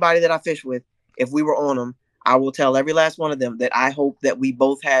almost anybody that I fish with, if we were on them, I will tell every last one of them that I hope that we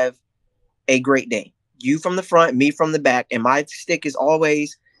both have a great day. You from the front, me from the back. And my stick is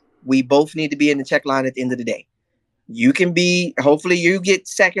always, we both need to be in the check line at the end of the day. You can be, hopefully you get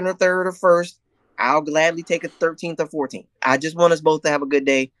second or third or first. I'll gladly take a 13th or 14th. I just want us both to have a good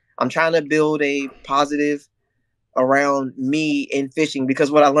day. I'm trying to build a positive around me in fishing,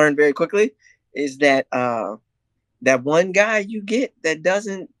 because what I learned very quickly is that that one guy you get that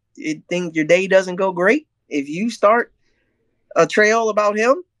doesn't think your day doesn't go great, if you start a trail about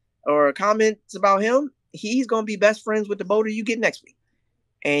him or comments about him, he's going to be best friends with the boater you get next week.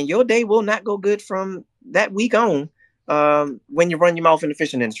 And your day will not go good from that week on when you run your mouth in the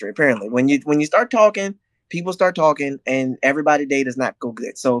fishing industry. Apparently, when you start talking, people start talking, and everybody's day does not go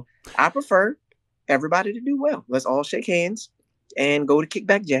good. So I prefer everybody to do well. Let's all shake hands and go to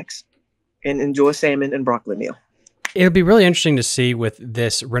Kickback Jacks and enjoy salmon and broccoli meal. It'll be really interesting to see with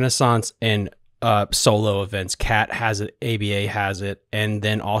this renaissance in solo events. Cat has it, ABA has it, and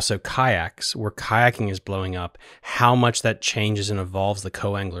then also kayaks, where kayaking is blowing up, how much that changes and evolves the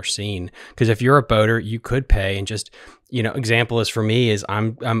co-angler scene. Because if you're a boater, you could pay and just, example is for me is I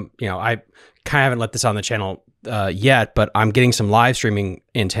kind of haven't let this on the channel yet, but I'm getting some live streaming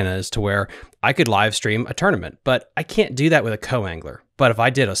antennas to where I could live stream a tournament, but I can't do that with a co-angler. But if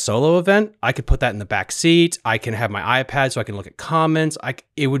I did a solo event, I could put that in the back seat. I can have my iPad so I can look at comments.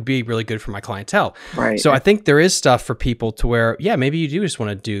 It would be really good for my clientele. Right. So I think there is stuff for people to where, yeah, maybe you do just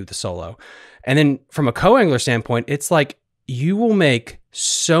want to do the solo. And then from a co-angler standpoint, it's like you will make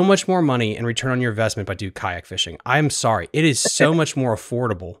so much more money and return on your investment by doing kayak fishing. I'm sorry. It is so much more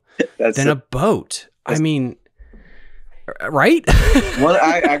affordable than a boat. I mean, right?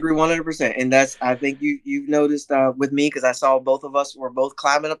 I agree 100%. And I think you've noticed with me, because I saw both of us were both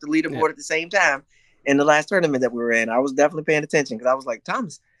climbing up the leaderboard at the same time in the last tournament that we were in. I was definitely paying attention because I was like, Ty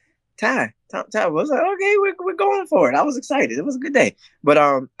was like, okay, we're going for it. I was excited. It was a good day. But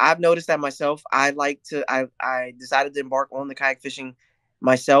I've noticed that myself. I decided to embark on the kayak fishing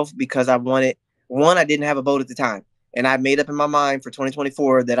myself because I didn't have a boat at the time. And I made up in my mind for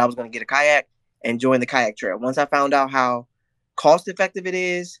 2024 that I was going to get a kayak and join the kayak trail. Once I found out how cost effective it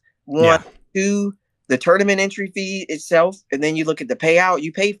is, two, the tournament entry fee itself, and then you look at the payout,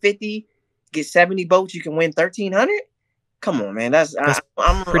 you pay 50, get 70 boats, you can win 1,300. Come on, man. That's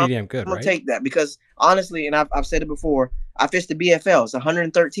pretty damn good. I'm gonna take that because honestly, and I've said it before, I fished the BFL. It's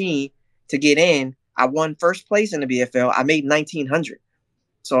 113 to get in. I won first place in the BFL. I made 1,900.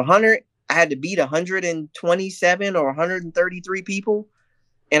 So 100, I had to beat 127 or 133 people,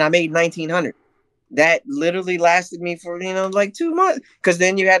 and I made 1,900. That literally lasted me for, like 2 months. Because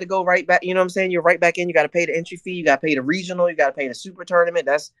then you had to go right back. You know what I'm saying? You're right back in. You got to pay the entry fee. You got to pay the regional. You got to pay the super tournament.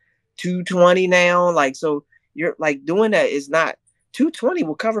 That's $220 now. Like, so you're like doing that is not $220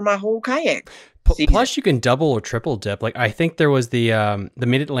 will cover my whole kayak. Plus you can double or triple dip. Like I think there was the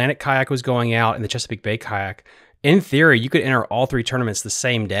Mid-Atlantic kayak was going out and the Chesapeake Bay kayak. In theory, you could enter all three tournaments the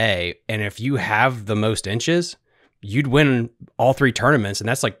same day. And if you have the most inches, you'd win all three tournaments, and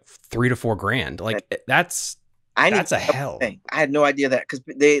that's like $3,000 to $4,000. Like that's a hell. I had no idea that because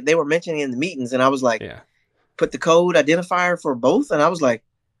they were mentioning in the meetings, and I was like, put the code identifier for both, and I was like,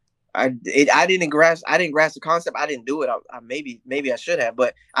 I didn't grasp the concept. I didn't do it. I maybe I should have,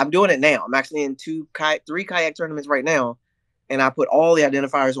 but I'm doing it now. I'm actually in 3 kayak tournaments right now, and I put all the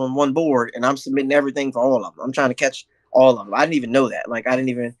identifiers on one board, and I'm submitting everything for all of them. I'm trying to catch all of them. I didn't even know that. Like I didn't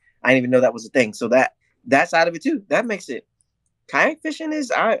even know that was a thing. So that side of it too, that makes it kayak fishing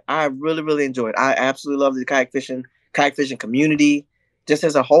is I really, really enjoy it. I absolutely love the kayak fishing community just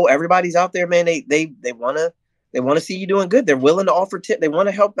as a whole. Everybody's out there, man. They want to see you doing good. They're willing to offer tip. They want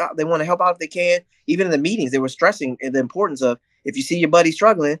to help out. They want to help out if they can. Even in the meetings, they were stressing the importance of if you see your buddy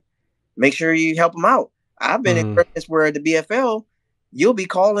struggling, make sure you help them out. I've been in tournaments where at the BFL, you'll be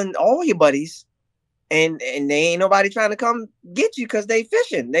calling all your buddies and they ain't nobody trying to come get you because they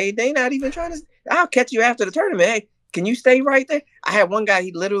fishing. They not even trying to. I'll catch you after the tournament. Hey, can you stay right there? I had one guy.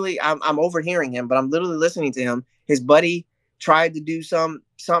 He literally, I'm overhearing him, but I'm literally listening to him. His buddy tried to do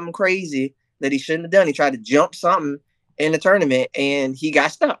something crazy that he shouldn't have done. He tried to jump something in the tournament and he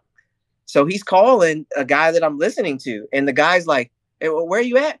got stuck. So he's calling a guy that I'm listening to, and the guy's like, "Hey, well, where are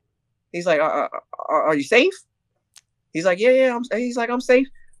you at?" He's like, "Are you safe?" He's like, "Yeah." He's like, "I'm safe."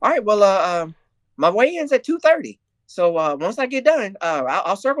 All right. Well, my weigh-in's at 2:30. So once I get done,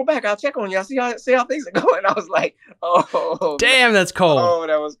 I'll circle back. I'll check on you. I'll see how things are going. I was like, oh, damn, that's cold. Oh,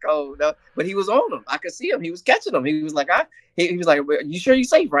 that was cold. No, but he was on them. I could see him. He was catching them. He was like, he was like, you sure you're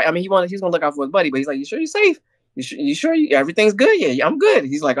safe, right? I mean, he's gonna look out for his buddy, but he's like, you sure you're safe? You sure everything's good? Yeah, I'm good.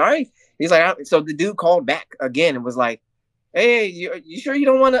 He's like, all right. He's like, so the dude called back again and was like, hey, you sure you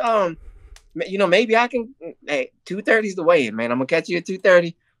don't want to maybe I can. Hey, 2:30 is the weigh-in, man. I'm gonna catch you at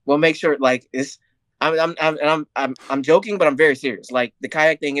 2:30. we'll make sure like it's. I'm joking, but I'm very serious. Like the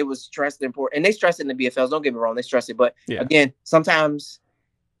kayak thing, it was stressed important, and they stress it in the BFLs. Don't get me wrong, they stress it. But again, sometimes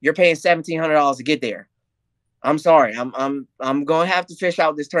you're paying $1,700 to get there. I'm sorry, I'm gonna have to fish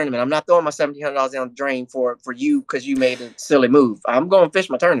out this tournament. I'm not throwing my $1,700 down the drain for you because you made a silly move. I'm going to fish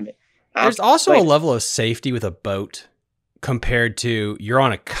my tournament. There's also a level of safety with a boat compared to you're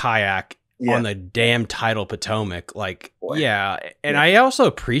on a kayak on the damn Tidal Potomac. Like, and I also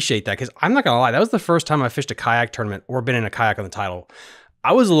appreciate that because I'm not gonna lie, that was the first time I fished a kayak tournament or been in a kayak on the Tidal.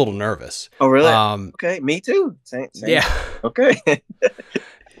 I was a little nervous. Oh, really? Okay, me too. Same. Yeah. Okay.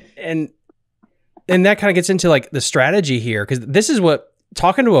 And that kind of gets into like the strategy here, because this is what,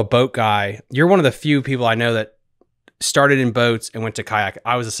 talking to a boat guy, you're one of the few people I know that started in boats and went to kayak.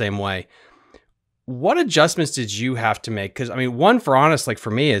 I was the same way. What adjustments did you have to make? Because I mean, one for honest, like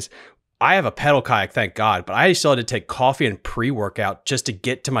for me is I have a pedal kayak, thank God, but I still had to take coffee and pre-workout just to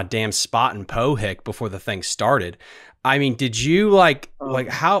get to my damn spot in Pohick before the thing started. I mean, did you like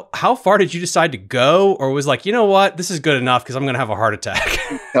how far did you decide to go, or was like, you know what, this is good enough because I'm gonna have a heart attack?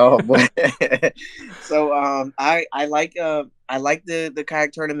 Oh boy. So I like the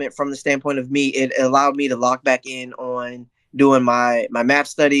kayak tournament from the standpoint of me. It allowed me to lock back in on doing my map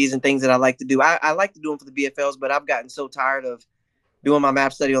studies and things that I like to do. I like to do them for the BFLs, but I've gotten so tired of doing my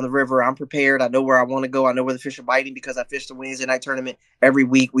map study on the river. I'm prepared. I know where I want to go. I know where the fish are biting because I fish the Wednesday night tournament every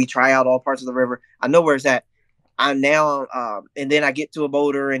week. We try out all parts of the river. I know where it's at. I'm now, and then I get to a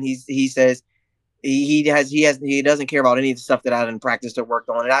boater and he says he doesn't care about any of the stuff that I didn't practice or worked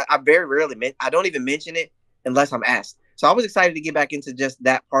on. And I very rarely, I don't even mention it unless I'm asked. So I was excited to get back into just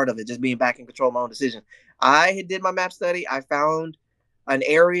that part of it, just being back in control of my own decision. I did my map study. I found an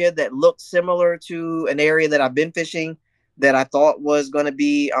area that looked similar to an area that I've been fishing that I thought was going to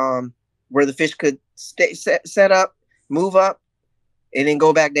be where the fish could set up, move up, and then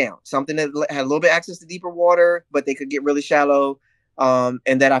go back down. Something that had a little bit access to deeper water, but they could get really shallow. And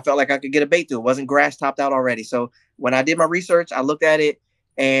that I felt like I could get a bait to. It wasn't grass topped out already. So when I did my research, I looked at it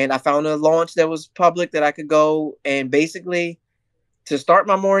and I found a launch that was public that I could go. And basically to start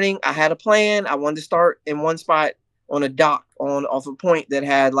my morning, I had a plan. I wanted to start in one spot on a dock off a point that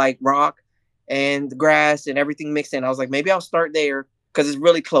had like rock and grass and everything mixed in. I was like, maybe I'll start there because it's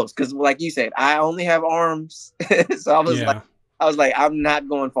really close. Because like you said, I only have arms. So I was like, I'm not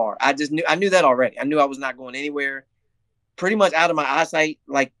going far. I knew that already. I knew I was not going anywhere pretty much out of my eyesight,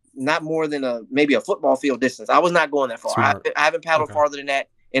 like not more than maybe a football field distance. I was not going that far. I haven't paddled farther than that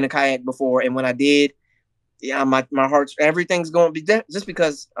in a kayak before. And when I did, my heart's, everything's going to be just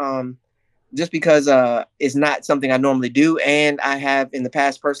because it's not something I normally do. And I have in the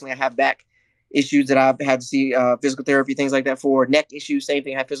past, personally, I have back issues that I've had to see physical therapy, things like that for. Neck issues, same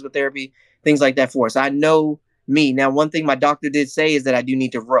thing, I have physical therapy, things like that for. So I know me. Now, one thing my doctor did say is that I do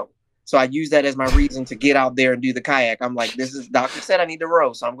need to row. So I use that as my reason to get out there and do the kayak. I'm like, doctor said I need to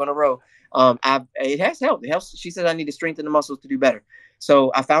row, so I'm going to row. It has helped. It helps. She said I need to strengthen the muscles to do better.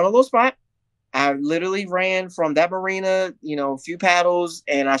 So I found a little spot. I literally ran from that marina, a few paddles,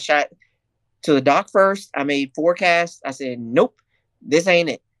 and I shot to the dock first. I made 4 casts. I said, nope, this ain't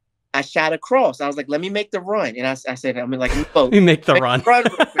it. I shot across. I was like, let me make the run. And I said, I'm like, boat. You make the run. Run.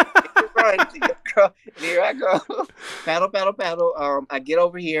 Here I go. Paddle. I get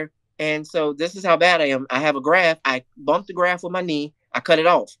over here. And so this is how bad I am. I have a graph. I bumped the graph with my knee. I cut it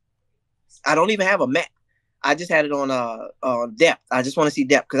off. I don't even have a map. I just had it on depth. I just want to see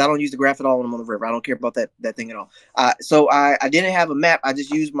depth because I don't use the graph at all when I'm on the river. I don't care about that thing at all. So I didn't have a map. I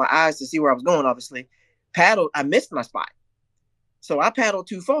just used my eyes to see where I was going, obviously. Paddled. I missed my spot. So I paddled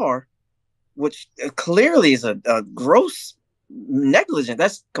too far, which clearly is a gross negligent.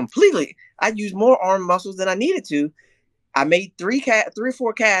 That's completely, I used more arm muscles than I needed to. I made 3 or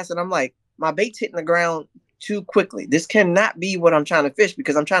 4 casts, and I'm like, my bait's hitting the ground too quickly. This cannot be what I'm trying to fish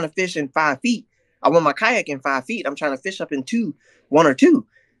because I'm trying to fish in 5 feet. I want my kayak in 5 feet. I'm trying to fish up in 1 or 2.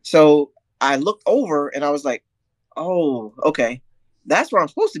 So I looked over and I was like, oh, okay, that's where I'm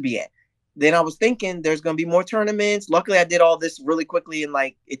supposed to be at. Then I was thinking there's going to be more tournaments. Luckily, I did all this really quickly. And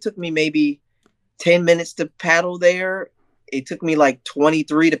like, it took me maybe 10 minutes to paddle there. It took me like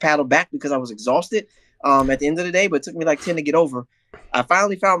 23 to paddle back because I was exhausted at the end of the day, but it took me like 10 to get over. I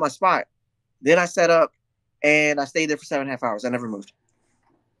finally found my spot. Then I set up and I stayed there for 7.5 hours. I never moved.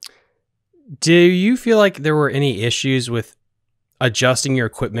 Do you feel like there were any issues with adjusting your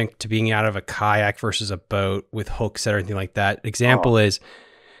equipment to being out of a kayak versus a boat with hooks or anything like that? Example is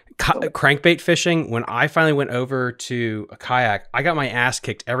crankbait fishing. When I finally went over to a kayak, I got my ass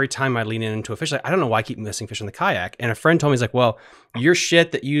kicked every time I lean into a fish. Like, I don't know why I keep missing fish on the kayak. And a friend told me, he's like, well, your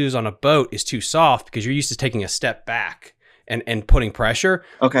shit that you use on a boat is too soft because you're used to taking a step back and putting pressure.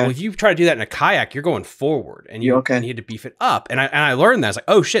 Okay. Well, if you try to do that in a kayak, you're going forward and you need to beef it up. And I learned that. I was like,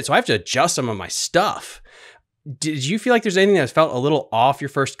 oh shit. So I have to adjust some of my stuff. Did you feel like there's anything that felt a little off your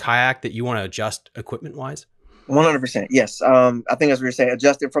first kayak that you want to adjust equipment wise? 100%. Yes. I think as we were saying,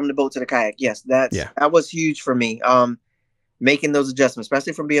 adjusting from the boat to the kayak. Yes. That was huge for me. Making those adjustments,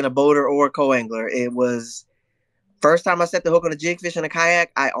 especially from being a boater or a co-angler. It was first time I set the hook on a jig fish in a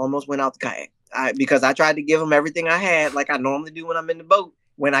kayak, I almost went out the kayak. Because I tried to give them everything I had, like I normally do when I'm in the boat,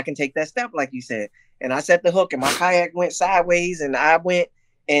 when I can take that step, like you said. And I set the hook and my kayak went sideways and I went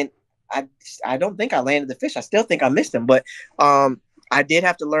and I don't think I landed the fish. I still think I missed him, but I did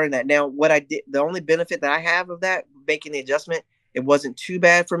have to learn that. Now, what I did, the only benefit that I have of that, making the adjustment, it wasn't too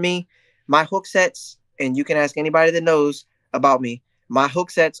bad for me. My hook sets, and you can ask anybody that knows about me, my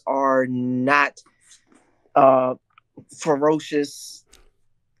hook sets are not ferocious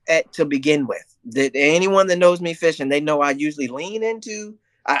to begin with. That anyone that knows me fishing, they know I usually lean into,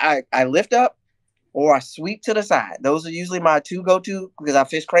 I lift up or I sweep to the side. Those are usually my two go-to because I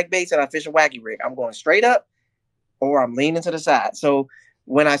fish crankbaits and I fish a wacky rig. I'm going straight up or I'm leaning to the side. So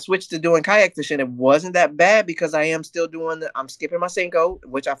when I switched to doing kayak fishing, it wasn't that bad because I am still doing I'm skipping my Senko,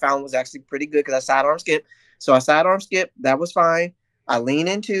 which I found was actually pretty good because I sidearm skip. So I sidearm skip, that was fine. I lean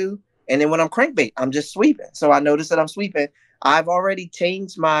into, and then when I'm crankbait, I'm just sweeping. So I noticed that I'm sweeping. I've already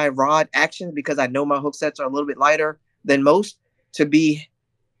changed my rod action because I know my hook sets are a little bit lighter than most to be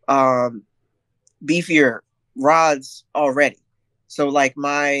beefier rods already. So like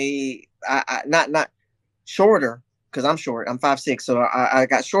not shorter because I'm short. I'm 5'6", so I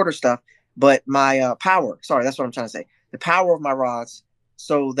got shorter stuff. But my power, sorry, that's what I'm trying to say. The power of my rods,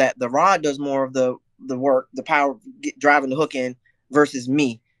 so that the rod does more of the work, the power driving the hook in versus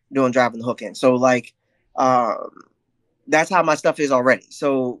me driving the hook in. So like that's how my stuff is already.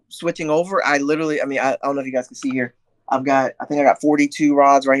 So switching over, I don't know if you guys can see here. I think I got 42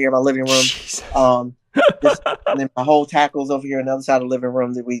 rods right here in my living room. And then my whole tackle's over here on the other side of the living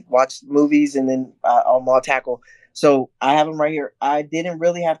room that we watch movies, and then on my tackle. So I have them right here. I didn't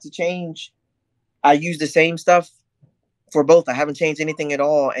really have to change. I use the same stuff for both. I haven't changed anything at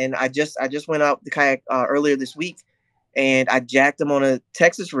all. And I just went out the kayak earlier this week, and I jacked them on a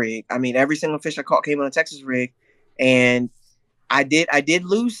Texas rig. I mean, every single fish I caught came on a Texas rig, and I did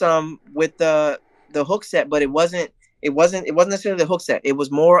lose some with the hook set, but it wasn't necessarily the hook set. It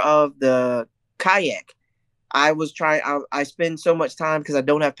was more of the kayak. I spend so much time because I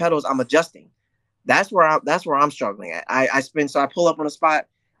don't have pedals. I'm adjusting. That's where I'm struggling at. So I pull up on a spot,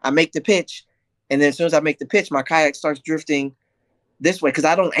 I make the pitch, and then as soon as I make the pitch, my kayak starts drifting this way because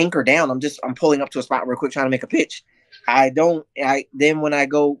I don't anchor down. I'm pulling up to a spot real quick trying to make a pitch. Then when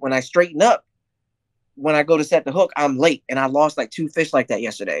I straighten up, when I go to set the hook, I'm late, and I lost like 2 fish like that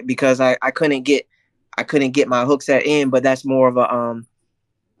yesterday because I couldn't get my hook set in. But that's more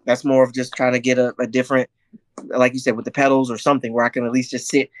of just trying to get a different, like you said, with the pedals or something where I can at least just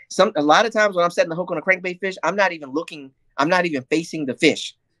sit. A lot of times when I'm setting the hook on a crankbait fish, I'm not even facing the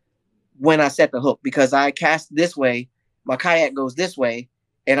fish when I set the hook because I cast this way, my kayak goes this way,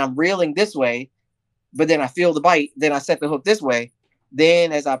 and I'm reeling this way, but then I feel the bite, then I set the hook this way.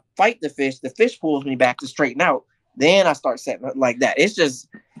 Then as I fight the fish pulls me back to straighten out. Then I start setting it like that. It's just,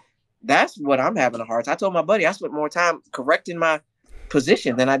 that's what I'm having a hard time. I told my buddy I spent more time correcting my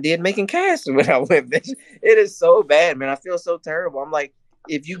position than I did making casts when I went fishing. It is so bad, man. I feel so terrible. I'm like,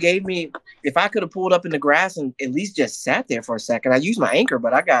 if I could have pulled up in the grass and at least just sat there for a second. I used my anchor,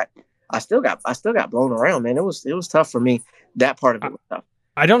 but I still got blown around, man. It was tough for me. That part of it was tough.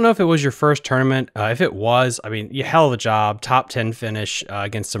 I don't know if it was your first tournament. If it was, I mean, you hell of a job. Top 10 finish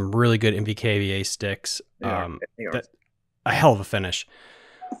against some really good MVKVA sticks. A hell of a finish.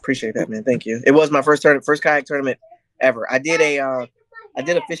 Appreciate that, man. Thank you. It was my first kayak tournament ever. I did a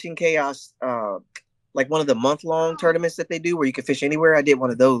Fishing Chaos, like one of the month-long tournaments that they do where you can fish anywhere. I did one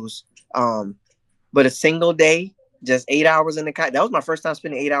of those. But a single day, just 8 hours in the kayak. That was my first time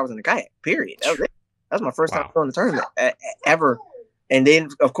spending 8 hours in the kayak, period. That was it. That was my first time going to the tournament ever. And then,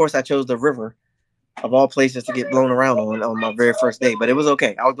 of course, I chose the river of all places to get blown around on my very first day. But it was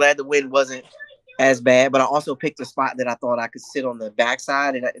okay. I was glad the wind wasn't as bad. But I also picked a spot that I thought I could sit on the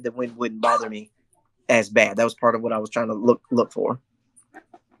backside and the wind wouldn't bother me as bad. That was part of what I was trying to look for.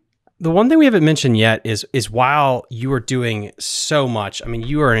 The one thing we haven't mentioned yet is while you are doing so much, I mean,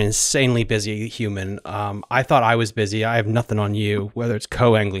 you are an insanely busy human. I thought I was busy. I have nothing on you, whether it's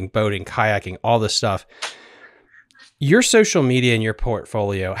co-angling, boating, kayaking, all this stuff. Your social media and your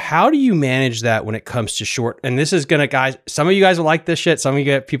portfolio, how do you manage that when it comes to short? And this is going to, guys, some of you guys will like this shit. Some of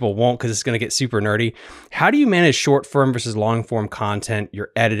you people won't because it's going to get super nerdy. How do you manage short form versus long form content, your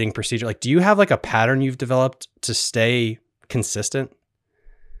editing procedure? Like, do you have like a pattern you've developed to stay consistent?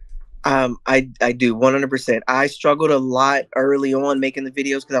 I do 100%. I struggled a lot early on making the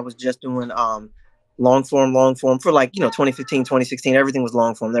videos because I was just doing long form for like 2015, 2016. Everything was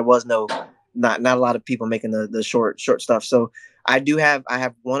long form. There was not a lot of people making the short stuff. So I have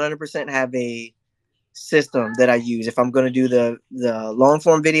 100% have a system that I use if I'm going to do the long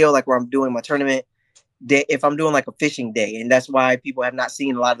form video, like where I'm doing my tournament day, if I'm doing like a fishing day. And that's why people have not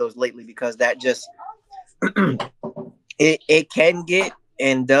seen a lot of those lately, because that just it can get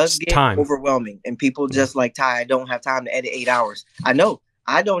and does get time overwhelming, and people just like, Ty, I don't have time to edit 8 hours. I know,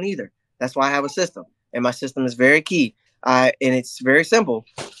 I don't either. That's why I have a system, and my system is very key. And it's very simple,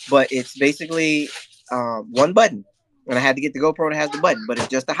 but it's basically one button. And I had to get the GoPro that has the button, but it's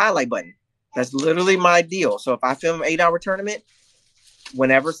just a highlight button. That's literally my deal. So if I film an 8-hour tournament,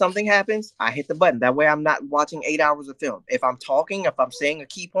 whenever something happens, I hit the button. That way I'm not watching 8 hours of film. If I'm talking, if I'm saying a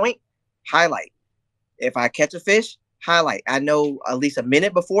key point, highlight. If I catch a fish, highlight. I know at least a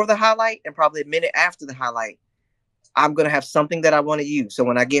minute before the highlight and probably a minute after the highlight, I'm going to have something that I want to use. So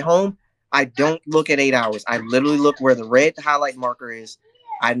when I get home, I don't look at 8 hours. I literally look where the red highlight marker is.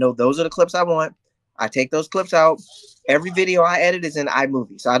 I know those are the clips I want. I take those clips out. Every video I edit is in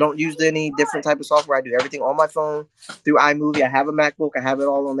iMovie. So I don't use any different type of software. I do everything on my phone through iMovie. I have a MacBook. I have it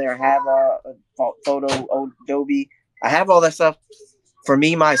all on there. I have a photo, Adobe. I have all that stuff. For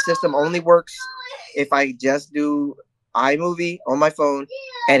me, my system only works if I just do iMovie on my phone,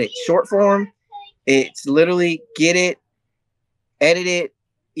 edit short form. It's literally get it, edit it,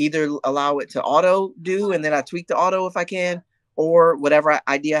 either allow it to auto do, and then I tweak the auto if I can, or whatever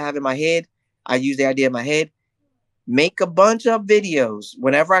idea I have in my head, I use the idea in my head. Make a bunch of videos.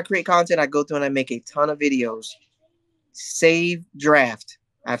 Whenever I create content, I go through and I make a ton of videos. Save draft.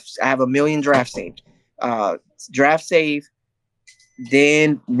 I have a million drafts saved. Draft save.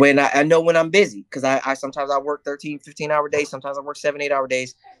 Then when I know when I'm busy, because I sometimes I work 13, 15-hour days. Sometimes I work 7, 8-hour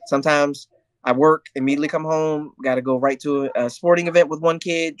days. Sometimes I work, immediately come home, got to go right to a sporting event with one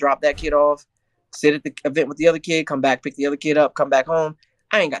kid, drop that kid off, sit at the event with the other kid, come back, pick the other kid up, come back home.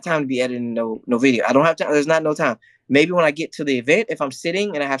 I ain't got time to be editing no video. I don't have time. There's not no time. Maybe when I get to the event, if I'm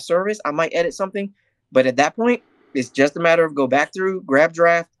sitting and I have service, I might edit something. But at that point, it's just a matter of go back through, grab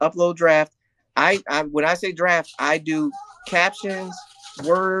draft, upload draft. I when I say draft, I do captions,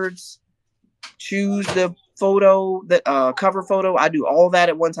 words, choose the photo, the cover photo. I do all that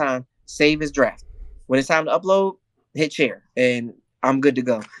at one time. Save as draft. When it's time to upload, hit share, and I'm good to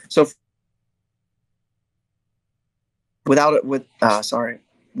go. So without a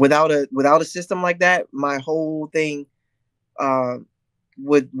system like that, my whole thing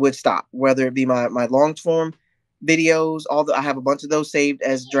would stop. Whether it be my long form videos, I have a bunch of those saved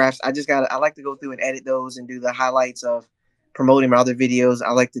as drafts. I like to go through and edit those and do the highlights of promoting my other videos.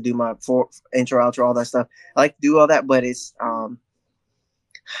 I like to do my intro, outro, all that stuff. I like to do all that, but it's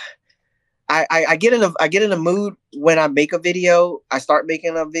I get in a mood when I make a video. I start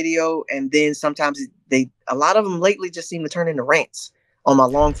making a video, and then sometimes a lot of them lately just seem to turn into rants on my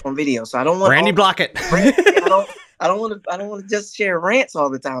long form video. So I don't want Randy block it. I don't want to just share rants all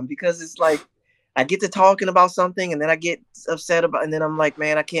the time, because it's like I get to talking about something and then I get upset about, and then I'm like,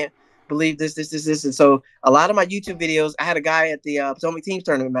 man, I can't believe this. And so a lot of my YouTube videos, I had a guy at the Potomac Teams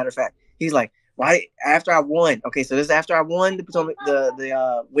tournament. Matter of fact, he's like, why after I won? Okay, so this is after I won the Potomac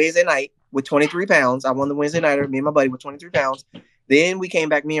the Wednesday night with 23 pounds. I won the Wednesday nighter, me and my buddy, with 23 pounds. Then we came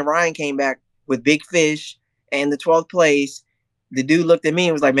back. Me and Ryan came back with big fish and the 12th place. The dude looked at me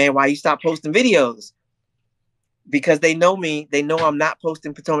and was like, man, why you stop posting videos? Because they know me. They know I'm not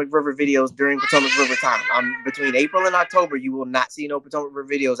posting Potomac River videos during Potomac River time. I'm between April and October. You will not see no Potomac River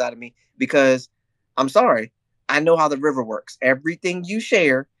videos out of me, because I'm sorry. I know how the river works. Everything you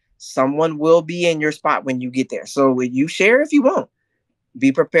share, someone will be in your spot when you get there. So when you share, if you won't,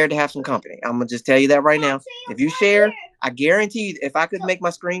 be prepared to have some company. I'm going to just tell you that right now. If you share, I guarantee you, if I could make my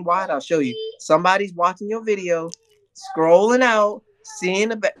screen wide, I'll show you. Somebody's watching your video, scrolling out,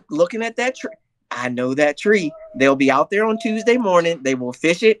 looking at that tree. I know that tree. They'll be out there on Tuesday morning. They will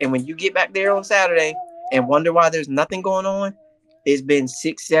fish it. And when you get back there on Saturday and wonder why there's nothing going on, it's been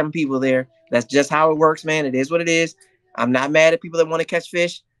 6, 7 people there. That's just how it works, man. It is what it is. I'm not mad at people that want to catch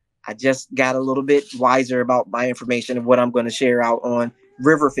fish. I just got a little bit wiser about my information and what I'm going to share out on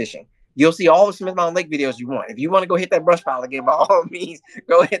river fishing. You'll see all the Smith Mountain Lake videos you want. If you want to go hit that brush pile again, by all means,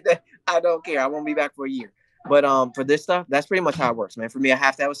 go hit that. I don't care. I won't be back for a year. But for this stuff, that's pretty much how it works, man. For me, I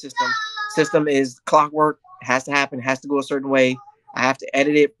have to have a system. System is clockwork. It has to happen. It has to go a certain way. I have to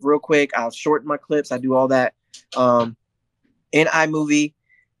edit it real quick. I'll shorten my clips. I do all that. In iMovie,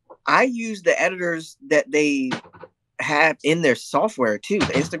 I use the editors that they have in their software too. The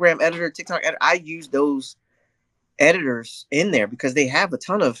Instagram editor, TikTok editor. I use those editors in there because they have a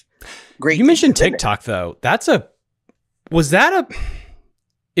ton of great. You mentioned TikTok though.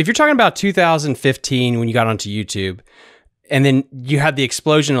 If you're talking about 2015 when you got onto YouTube, and then you had the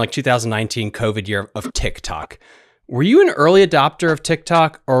explosion in like 2019 COVID year of TikTok, were you an early adopter of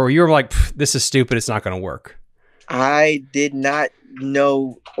TikTok, or you were like, this is stupid, it's not going to work? I did not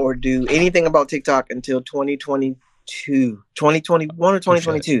know or do anything about TikTok until 2021 or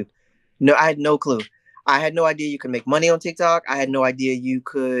 2022. No, I had no clue. I had no idea you could make money on TikTok. I had no idea you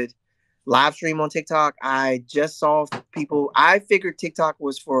could live stream on TikTok. I just saw people. I figured TikTok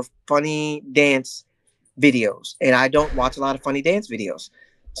was for funny dance videos, and I don't watch a lot of funny dance videos.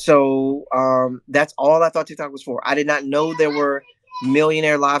 So that's all I thought TikTok was for. I did not know there were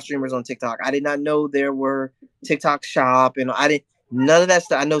millionaire live streamers on TikTok. I did not know there were TikTok shop, and none of that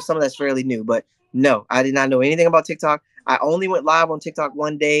stuff. I know some of that's fairly new, but no, I did not know anything about TikTok. I only went live on TikTok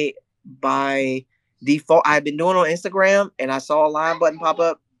one day by default. I had been doing it on Instagram, and I saw a live button pop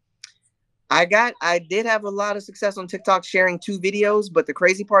up. I did have a lot of success on TikTok sharing 2 videos, but the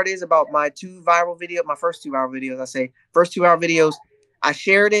crazy part is about my first 2 viral videos, I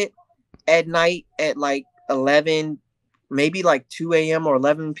shared it at night at like 11, maybe like 2 a.m. or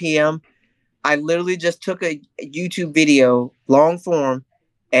 11 p.m. I literally just took a YouTube video, long form,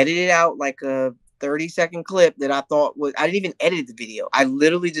 edited out like a 30-second clip that I thought I didn't even edit the video. I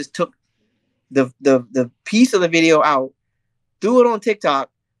literally just took the piece of the video out, threw it on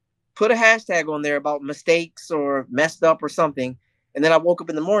TikTok, put a hashtag on there about mistakes or messed up or something. And then I woke up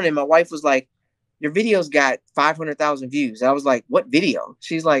in the morning. My wife was like, your video's got 500,000 views. And I was like, what video?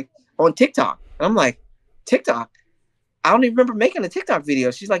 She's like, on TikTok. And I'm like, TikTok? I don't even remember making a TikTok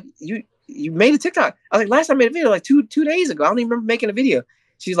video. She's like, you made a TikTok. I was like, last time I made a video like two days ago. I don't even remember making a video.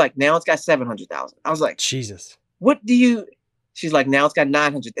 She's like, now it's got 700,000. I was like, Jesus. She's like, now it's got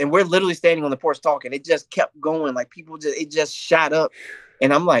 900. And we're literally standing on the porch talking. It just kept going. Like it just shot up.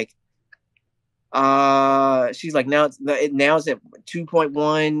 And I'm like, she's like, now it's at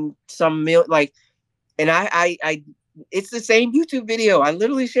 2.1 some mil, like, and I it's the same YouTube video. I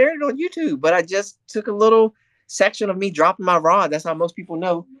literally shared it on YouTube, but I just took a little section of me dropping my rod. That's how most people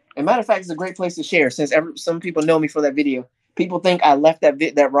know. And matter of fact, it's a great place to share since some people know me for that video. People think I left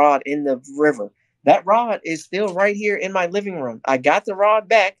that rod in the river. That rod is still right here in my living room. I got the rod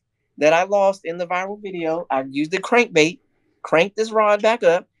back that I lost in the viral video. I used the crankbait, cranked this rod back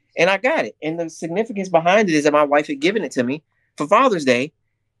up, and I got it. And the significance behind it is that my wife had given it to me for Father's Day.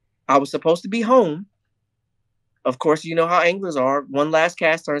 I was supposed to be home. Of course, you know how anglers are. One last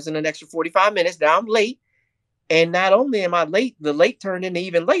cast turns in an extra 45 minutes. Now I'm late. And not only am I late, the late turned into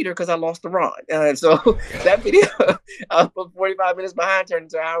even later because I lost the rod. So that video, I was 45 minutes behind, turned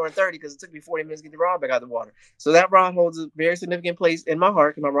into an hour and 30 because it took me 40 minutes to get the rod back out of the water. So that rod holds a very significant place in my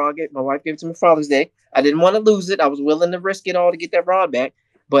heart. My wife gave it to me for Father's Day. I didn't want to lose it. I was willing to risk it all to get that rod back.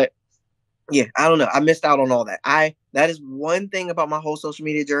 But yeah, I don't know. I missed out on all that. That is one thing about my whole social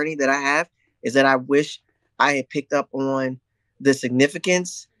media journey that I have, is that I wish I had picked up on the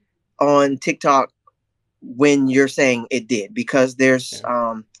significance on TikTok when you're saying it did, because there's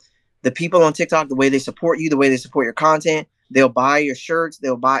the people on TikTok, the way they support you, the way they support your content, they'll buy your shirts,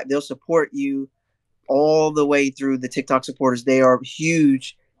 they'll support you all the way through. The TikTok supporters, they are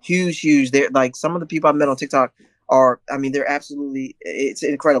huge. They're like, some of the people I met on TikTok they're absolutely, it's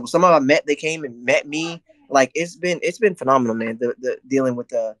incredible. Some of them they came and met me. Like, it's been phenomenal, man. The dealing with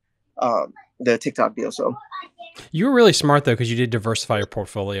the TikTok deal. So you were really smart though, because you did diversify your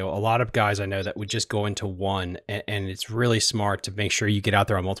portfolio. A lot of guys I know that would just go into one, and it's really smart to make sure you get out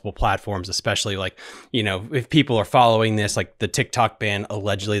there on multiple platforms, especially like, if people are following this, like the TikTok ban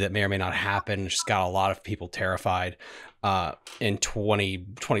allegedly that may or may not happen, just got a lot of people terrified in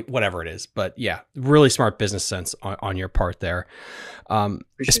 2020, whatever it is. But yeah, really smart business sense on your part there.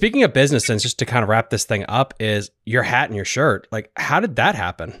 Speaking of business sense, just to kind of wrap this thing up, is your hat and your shirt. Like, how did that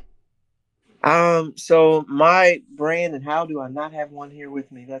happen? So my brand, and how do I not have one here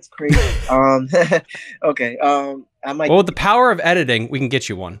with me? That's crazy. Okay. I might. Well, with the power of editing, we can get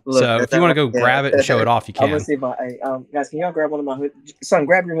you one. Look, so if you want to go grab it and show it off, you can. I'm gonna see if guys, can y'all grab one of my hood? Son,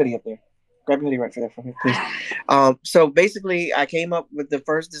 grab your hoodie up there. Grab your hoodie right for me, please. So basically, I came up with the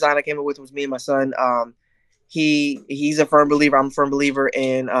first design I came up with was me and my son. He's a firm believer. I'm a firm believer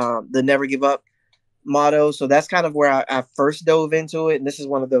in the never give up motto. So that's kind of where I first dove into it. And this is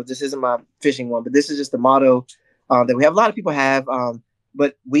one of those. This isn't my fishing one, but this is just the motto that we have. A lot of people have,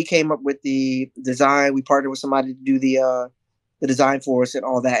 but we came up with the design. We partnered with somebody to do the design for us and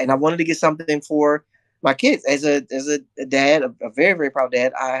all that. And I wanted to get something for my kids as a dad, a very, very proud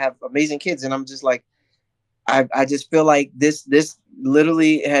dad. I have amazing kids, and I'm just like, I just feel like this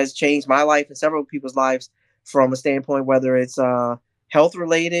literally has changed my life and several people's lives from a standpoint, whether it's health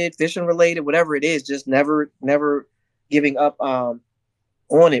related, fishing related, whatever it is, just never giving up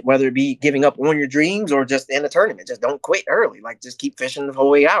on it, whether it be giving up on your dreams or just in a tournament. Just don't quit early. Like, just keep fishing the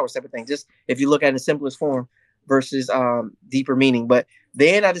whole 8 hours type of thing. Just if you look at it in the simplest form versus deeper meaning. But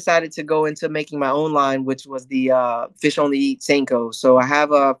then I decided to go into making my own line, which was the Fish Only Eat Senko. So I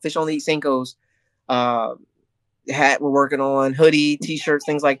have a Fish Only Eat Senko's hat we're working on, hoodie, t-shirts,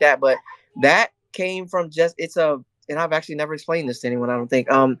 things like that. But that came from and I've actually never explained this to anyone, I don't think.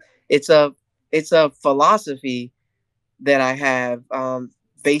 It's a philosophy that I have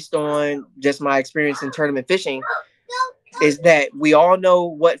based on just my experience in tournament fishing, is that we all know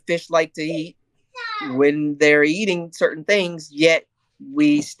what fish like to eat when they're eating certain things, yet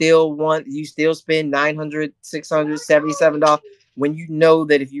you still spend $900, $600, $77 when you know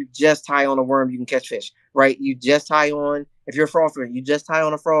that if you just tie on a worm, you can catch fish, right? You just tie on, if you're a frog fisher, you just tie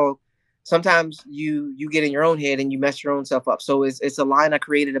on a frog. Sometimes you get in your own head and you mess your own self up. So it's a line I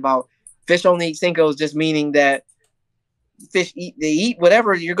created about Fish Only Eat Senkos, just meaning that fish eat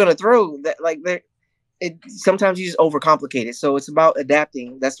whatever you're gonna throw. That like sometimes you just overcomplicate it. So it's about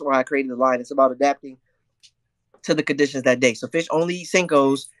adapting. That's why I created the line. It's about adapting to the conditions that day. So fish only eat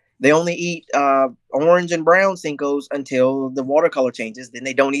Senkos. They only eat orange and brown Senkos until the watercolor changes. Then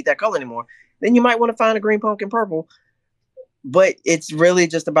they don't eat that color anymore. Then you might want to find a green, pumpkin, purple. But it's really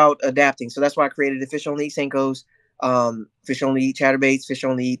just about adapting. So that's why I created the Fish Only Eat Senkos. Fish only eat chatterbaits, fish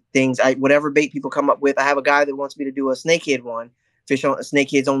only eat things. Whatever bait people come up with. I have a guy that wants me to do a snakehead one.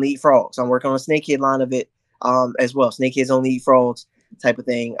 Snakeheads only eat frogs. I'm working on a snakehead line of it as well. Snakeheads only eat frogs type of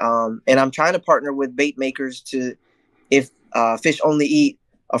thing. And I'm trying to partner with bait makers to, if fish only eat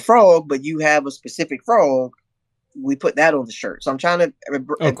a frog, but you have a specific frog, we put that on the shirt. So I'm trying to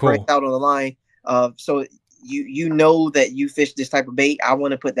break out on the line. So you know that you fish this type of bait. I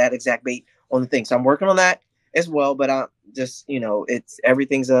want to put that exact bait on the thing. So I'm working on that as well, but I just,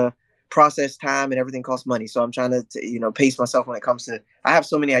 everything's a process time and everything costs money. So I'm trying to pace myself when it comes to, I have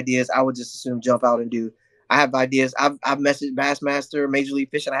so many ideas. I would just assume jump out and do. I have ideas. I've messaged Bassmaster, Major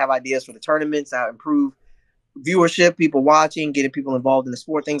League Fishing. I have ideas for the tournaments. I improve viewership, people watching, getting people involved in the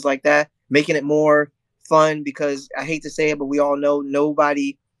sport, things like that, making it more fun, because I hate to say it, but we all know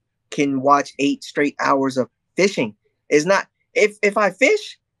nobody can watch 8 straight hours of fishing. It's not, if I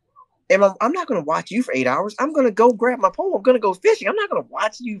fish, and I'm not going to watch you for 8 hours. I'm going to go grab my pole. I'm going to go fishing. I'm not going to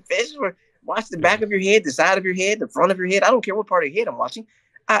watch you fish or watch the back of your head, the side of your head, the front of your head. I don't care what part of your head I'm watching.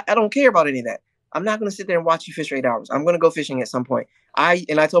 I don't care about any of that. I'm not going to sit there and watch you fish for 8 hours. I'm going to go fishing at some point. I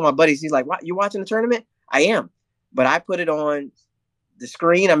told my buddies, he's like, "What? You watching the tournament?" I am. But I put it on the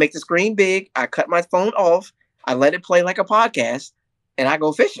screen. I make the screen big. I cut my phone off. I let it play like a podcast, and I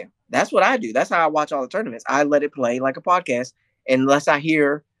go fishing. That's what I do. That's how I watch all the tournaments. I let it play like a podcast, unless I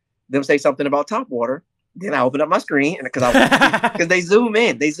hear them say something about top water, then I open up my screen, and because they zoom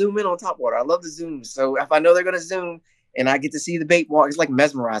in on top water. I love the zooms. So if I know they're going to zoom and I get to see the bait walk, it's like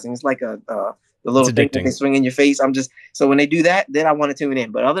mesmerizing. It's like the little thing that they swing in your face. So when they do that, then I want to tune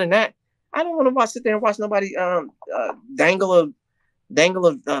in. But other than that, I don't want to sit there and watch nobody dangle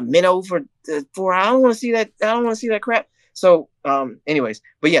a minnow for 4 hours. I don't want to see that. I don't want to see that crap. So anyways,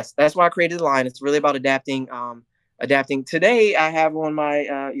 but yes, that's why I created the line. It's really about adapting. Today, I have on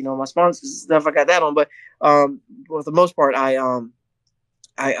my my sponsors stuff. I got that on, but for the most part, I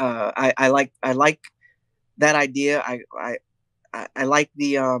like that idea. I like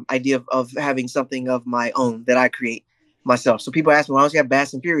the idea of having something of my own that I create myself. So people ask me, why don't you have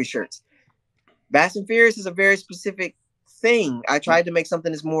Bass and Furious shirts? Bass and Furious is a very specific thing. I tried to make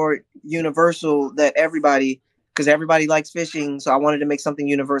something that's more universal, that because everybody likes fishing. So I wanted to make something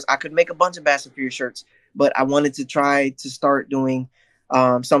universal. I could make a bunch of Bass and Furious shirts, but I wanted to try to start doing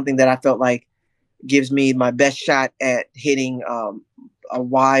something that I felt like gives me my best shot at hitting a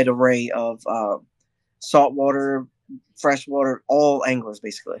wide array of saltwater, freshwater, all anglers,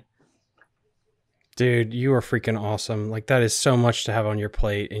 basically. Dude, you are freaking awesome. Like, that is so much to have on your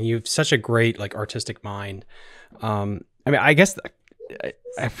plate, and you have such a great, like, artistic mind. I guess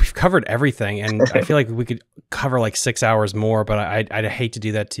we've covered everything, and I feel like we could cover like 6 hours more, but I'd hate to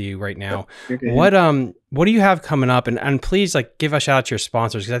do that to you right now. What do you have coming up? And please, like, give a shout out to your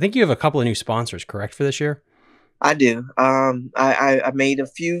sponsors, because I think you have a couple of new sponsors, correct, for this year? I do. I made a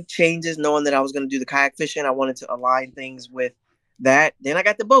few changes knowing that I was going to do the kayak fishing. I wanted to align things with that. Then I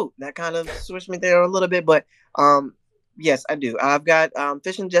got the boat. That kind of switched me there a little bit, but yes, I do. I've got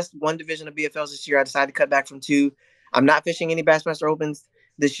fishing just one division of BFLs this year. I decided to cut back from 2. I'm not fishing any Bassmaster Opens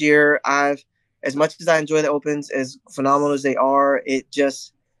this year. As much as I enjoy the Opens, as phenomenal as they are,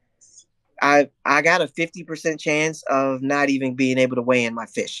 I got a 50% chance of not even being able to weigh in my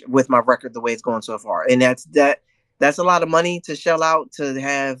fish with my record the way it's going so far, and that's a lot of money to shell out to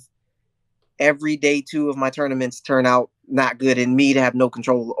have every day two of my tournaments turn out not good and me to have no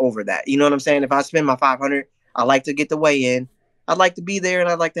control over that. You know what I'm saying? If I spend my 500, I like to get the weigh in. I'd like to be there and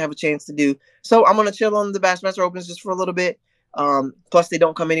I'd like to have a chance to do. So I'm gonna chill on the Bassmaster Opens just for a little bit. Plus they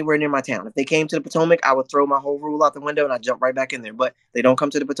don't come anywhere near my town. If they came to the Potomac, I would throw my whole rule out the window and I'd jump right back in there. But they don't come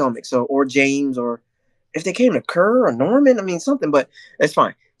to the Potomac. So or James, or if they came to Kerr or Norman, I mean something, but it's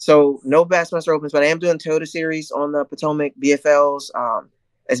fine. So no Bassmaster Opens, but I am doing Toyota Series on the Potomac, BFLs.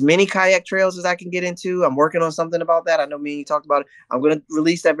 As many kayak trails as I can get into. I'm working on something about that. I know me and you talked about it. I'm going to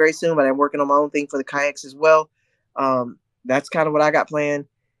release that very soon, but I'm working on my own thing for the kayaks as well. That's kind of what I got planned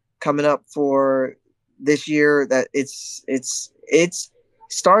coming up for this year. That it's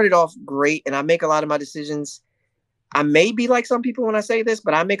started off great, and I make a lot of my decisions. I may be like some people when I say this,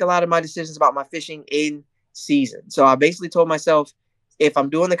 but I make a lot of my decisions about my fishing in season. So I basically told myself, if I'm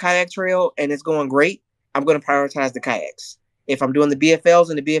doing the kayak trail and it's going great, I'm going to prioritize the kayaks. If I'm doing the BFLs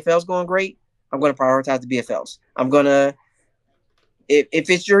and the BFLs going great, I'm going to prioritize the BFLs. I'm going to, if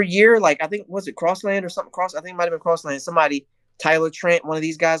it's your year, like I think, was it Crossland or something? I think it might have been Crossland. Somebody, Tyler Trent, one of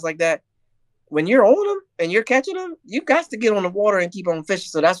these guys like that. When you're on them and you're catching them, you got to get on the water and keep on fishing.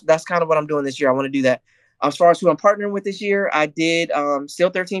 So that's kind of what I'm doing this year. I want to do that. As far as who I'm partnering with this year, I did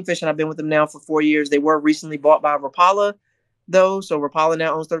Still 13 Fishing. I've been with them now for 4 years. They were recently bought by Rapala, though. So Rapala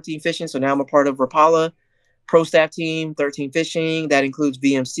now owns 13 Fishing. So now I'm a part of Rapala Pro Staff Team, 13 Fishing. That includes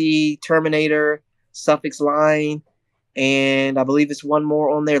VMC, Terminator, Suffix Line, and I believe it's one more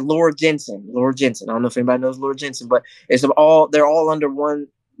on there, Laura Jensen. I don't know if anybody knows Laura Jensen, but they're all under one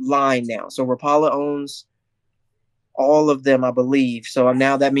line now. So Rapala owns all of them, I believe. So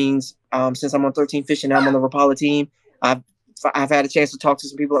now that means since I'm on 13 Fishing, now I'm on the Rapala team. I've had a chance to talk to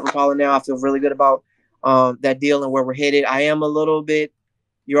some people at Rapala now. I feel really good about that deal and where we're headed. I am a little bit.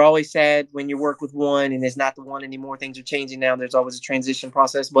 You're always sad when you work with one and it's not the one anymore. Things are changing now. There's always a transition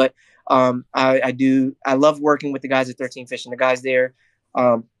process, but I love working with the guys at 13 Fishing. The guys there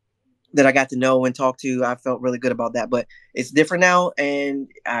that I got to know and talk to, I felt really good about that. But it's different now, and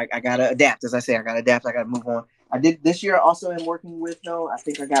I gotta adapt. As I say, I gotta adapt. I gotta move on. I did this year also in working with. No, I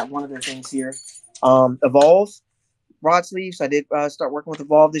think I got one of their things here. Evolve rod sleeves. I did start working with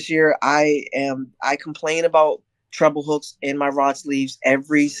Evolve this year. I complain about treble hooks in my rod sleeves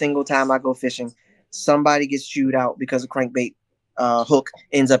every single time I go fishing. Somebody gets chewed out because a crankbait hook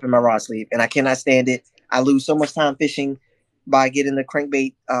ends up in my rod sleeve, and I cannot stand it. I lose so much time fishing by getting the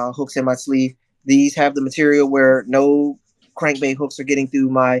crankbait hooks in my sleeve. These have the material where no crankbait hooks are getting through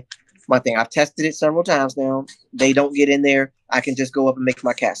my thing. I've tested it several times now. They don't get in there. I can just go up and make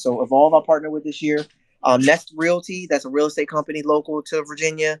my cast. So Evolve, I'll partner with this year. Nest Realty, that's a real estate company local to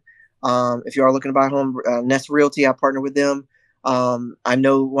Virginia. If you are looking to buy a home, Nest Realty, I partner with them. I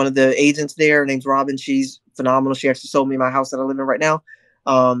know one of the agents there. Her name's Robin. She's phenomenal. She actually sold me my house that I live in right now.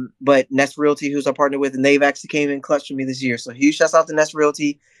 But Nest Realty, who's I partner with, and they've actually came in clutch for me this year. So huge shouts out to Nest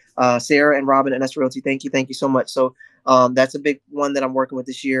Realty, Sarah and Robin at Nest Realty. Thank you so much. So that's a big one that I'm working with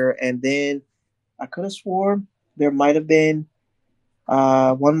this year. And then I could have swore there might have been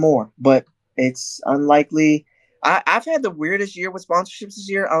one more, but it's unlikely. I've had the weirdest year with sponsorships this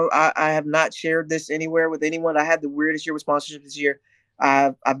year. I have not shared this anywhere with anyone. I had the weirdest year with sponsorships this year.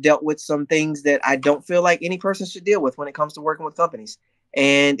 I've dealt with some things that I don't feel like any person should deal with when it comes to working with companies.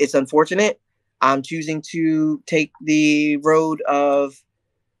 And it's unfortunate. I'm choosing to take the road of,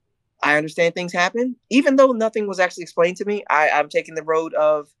 I understand things happen. Even though nothing was actually explained to me, I'm taking the road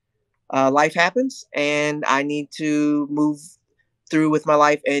of life happens and I need to move through with my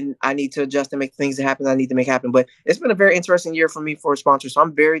life, and I need to adjust and make things that happen I need to make happen. But it's been a very interesting year for me for sponsors. So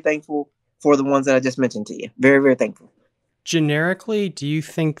I'm very thankful for the ones that I just mentioned to you. Very, very thankful. Generically, do you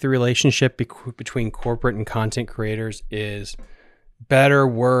think the relationship between corporate and content creators is better,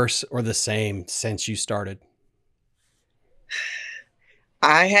 worse, or the same since you started?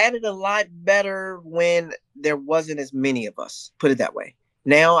 I had it a lot better when there wasn't as many of us, put it that way.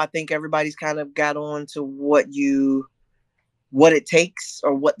 Now I think everybody's kind of got on to what it takes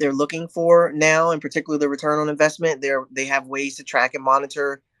or what they're looking for now, in particular the return on investment. They have ways to track and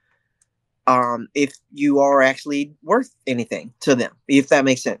monitor if you are actually worth anything to them, if that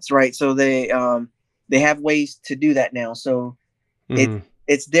makes sense, right? So they have ways to do that now. So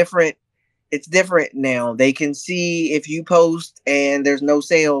it's different. It's different now. They can see if you post and there's no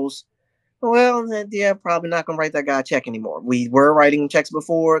sales, well, yeah, probably not gonna write that guy a check anymore. We were writing checks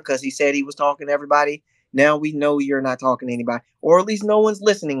before because he said he was talking to everybody. Now we know you're not talking to anybody, or at least no one's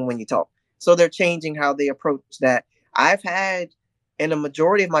listening when you talk. So they're changing how they approach that. I've had And the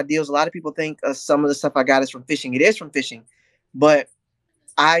majority of my deals, a lot of people think some of the stuff I got is from fishing. It is from fishing, but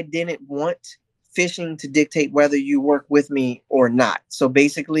I didn't want fishing to dictate whether you work with me or not. So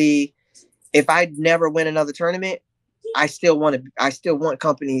basically, if I never win another tournament, I still want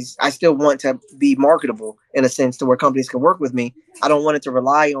companies, I still want to be marketable in a sense to where companies can work with me. I don't want it to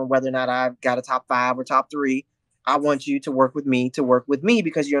rely on whether or not I've got a top 5 or top 3. I want you to work with me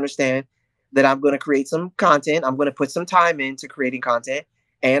because you understand that I'm going to create some content. I'm going to put some time into creating content.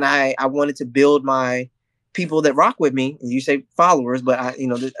 And I wanted to build my people that rock with me. And you say followers, but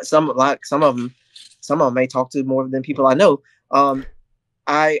some of them may talk to more than people I know.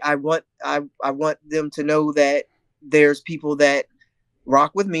 I want them to know that there's people that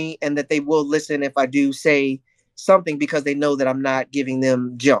rock with me and that they will listen if I do say something, because they know that I'm not giving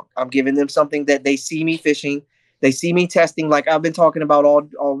them junk. I'm giving them something that they see me fishing. They see me testing, like I've been talking about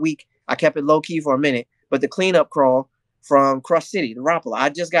all week. I kept it low key for a minute, but the cleanup crawl from Crush City, the Rapala, I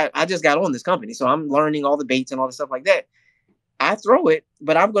just got on this company. So I'm learning all the baits and all the stuff like that. I throw it,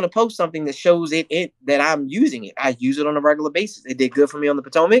 but I'm going to post something that shows it that I'm using it. I use it on a regular basis. It did good for me on the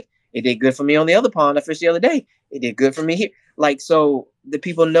Potomac. It did good for me on the other pond I fished the other day. It did good for me here. Like, so the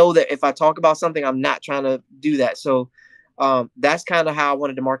people know that if I talk about something, I'm not trying to do that. So that's kind of how I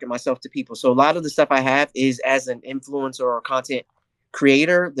wanted to market myself to people. So a lot of the stuff I have is as an influencer or content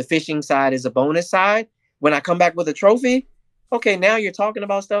creator. The fishing side is a bonus side. When I come back with a trophy, okay, now you're talking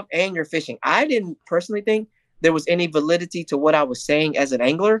about stuff and you're fishing. I didn't personally think there was any validity to what I was saying as an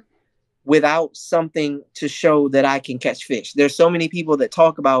angler without something to show that I can catch fish. There's so many people that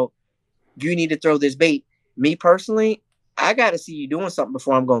talk about, you need to throw this bait. Me personally, I got to see you doing something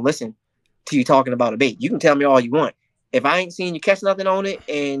before I'm going to listen to you talking about a bait. You can tell me all you want. If I ain't seeing you catch nothing on it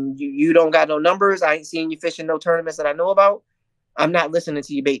and you don't got no numbers, I ain't seeing you fishing no tournaments that I know about, I'm not listening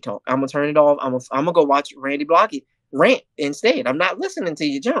to your bait talk. I'm going to turn it off. I'm going to go watch Randy Blocky rant instead. I'm not listening to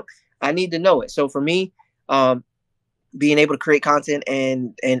your junk. I need to know it. So for me, being able to create content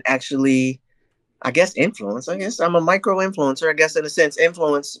and actually, I guess, influence. I guess I'm a micro influencer. I guess in a sense,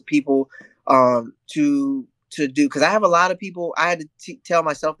 influence people to do, because I have a lot of people. I had to tell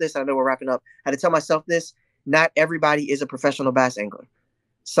myself this. I know we're wrapping up. I had to tell myself this. Not everybody is a professional bass angler.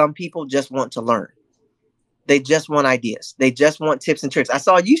 Some people just want to learn. They just want ideas. They just want tips and tricks. I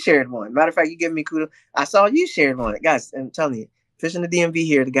saw you shared one. Matter of fact, you giving me kudos. I saw you shared one. Guys, I'm telling you, Fishing the DMV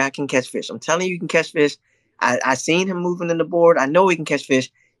here, the guy can catch fish. I'm telling you, you can catch fish. I seen him moving in the board. I know he can catch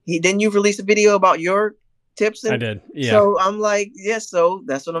fish. Then you released a video about your tips. I did. Yeah. So I'm like, yes. So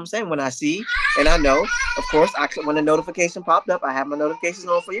that's what I'm saying. When I see, and I know, of course, when the notification popped up, I have my notifications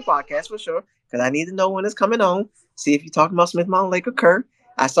on for your podcast for sure, because I need to know when it's coming on. See if you're talking about Smith Mountain Lake or Kerr.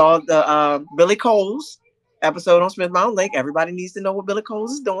 I saw the Billy Coles episode on Smith Mountain Lake. Everybody needs to know what Billy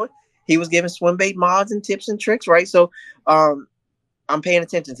Coles is doing. He was giving swim bait mods and tips and tricks, right? So I'm paying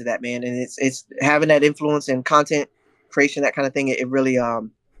attention to that, man. And it's having that influence and content creation, that kind of thing. It really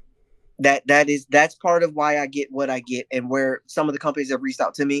that's part of why I get what I get, and where some of the companies have reached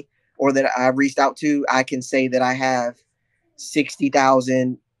out to me or that I've reached out to, I can say that I have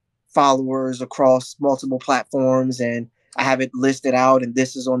 60,000 followers across multiple platforms, and I have it listed out, and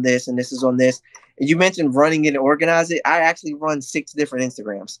this is on this and this is on this. And you mentioned running it and organize it. I actually run 6 different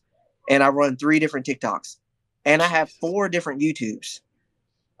Instagrams, and I run 3 different TikToks, and I have 4 different YouTubes.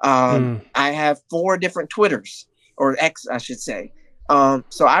 I have 4 different Twitters, or X, I should say.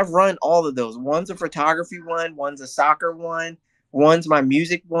 So I run all of those. One's a photography one, one's a soccer one, one's my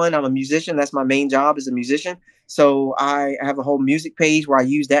music one. I'm a musician. That's my main job as a musician. So I have a whole music page where I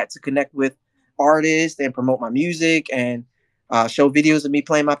use that to connect with artists and promote my music and show videos of me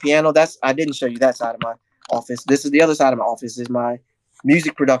playing my piano. I didn't show you that side of my office. This is the other side of my office, is my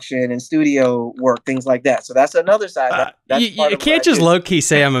music production and studio work, things like that. So that's another side. You can't just low key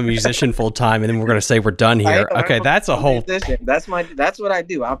say I'm a musician full time and then we're going to say we're done here. Okay, that's a whole. That's what I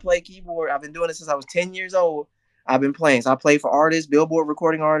do. I play keyboard. I've been doing it since I was 10 years old. I've been playing. So I play for artists, Billboard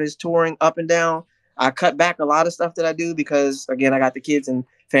recording artists, touring up and down. I cut back a lot of stuff that I do because, again, I got the kids and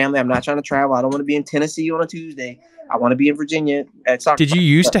family. I'm not trying to travel. I don't want to be in Tennessee on a Tuesday. I want to be in Virginia at soccer. Did you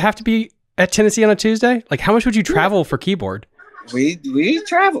used to have to be at Tennessee on a Tuesday? Like, how much would you travel for keyboard? We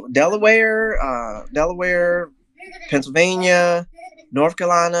travel Delaware, Pennsylvania, North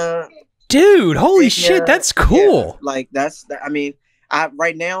Carolina. Dude, holy shit, that's cool. Yeah,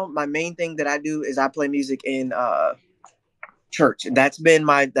 right now my main thing that I do is I play music in church. That's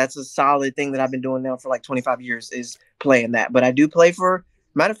a solid thing that I've been doing now for like 25 years, is playing that. But I do play for,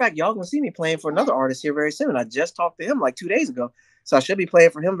 matter of fact, y'all gonna see me playing for another artist here very soon. I just talked to him like 2 days ago, so I should be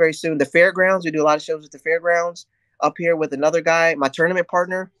playing for him very soon. The fairgrounds, we do a lot of shows at the fairgrounds up here with another guy, my tournament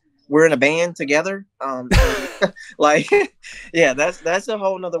partner, we're in a band together. So, like, yeah, that's a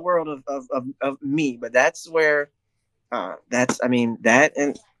whole nother world of me. But that's where that's, I mean, that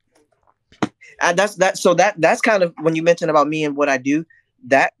and that's that. So that's kind of when you mentioned about me and what I do.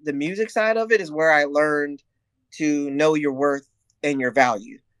 That the music side of it is where I learned to know your worth and your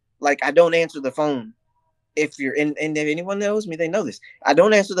value. Like, I don't answer the phone if you're in, and if anyone knows me, they know this. I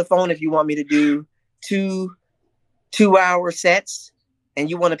don't answer the phone if you want me to do two-hour sets and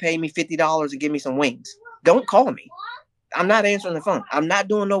you want to pay me $50 and give me some wings. Don't call me. I'm not answering the phone. I'm not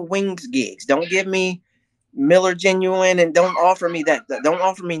doing no wings gigs. Don't give me Miller Genuine and don't offer me that. Don't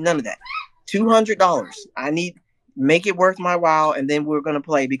offer me none of that. $200. I need, make it worth my while, and then we're gonna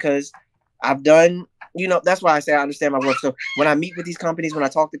play, because I've done, you know, that's why I say I understand my work. So when I meet with these companies, when I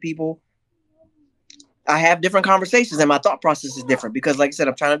talk to people, I have different conversations and my thought process is different, because like I said,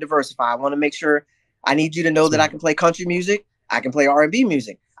 I'm trying to diversify. I want to make sure, I need you to know that I can play country music. I can play R&B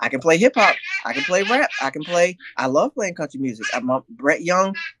music. I can play hip hop. I can play rap. I love playing country music. I'm Brett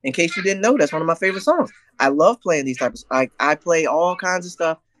Young. In case you didn't know, that's one of my favorite songs. I love playing these types of, I play all kinds of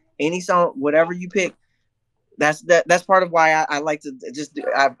stuff. Any song, whatever you pick. That's part of why I like to just do,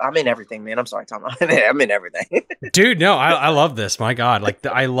 I'm in everything, man. I'm sorry, Tom. I'm in everything. Dude, no, I love this. My God. Like,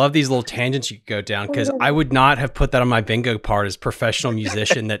 I love these little tangents you could go down, because I would not have put that on my bingo part as professional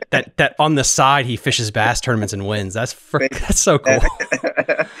musician that on the side he fishes bass tournaments and wins. That's so cool.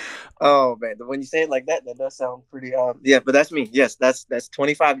 Oh man, when you say it like that, that does sound pretty yeah, but that's me. Yes, that's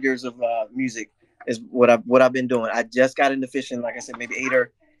 25 years of music is what I've been doing. I just got into fishing, like I said, maybe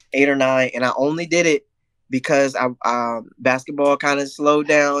eight or nine, and I only did it because basketball kind of slowed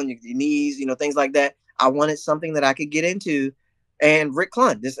down, your knees, you know, things like that. I wanted something that I could get into. And Rick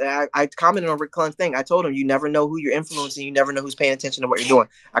Clunn, I commented on Rick Clunn's thing. I told him, you never know who you're influencing. You never know who's paying attention to what you're doing.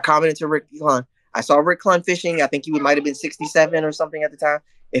 I commented to Rick Clunn. I saw Rick Clunn fishing. I think he might have been 67 or something at the time.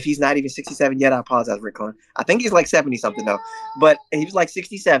 If he's not even 67 yet, I apologize, Rick Clunn. I think he's like 70 something though. But he was like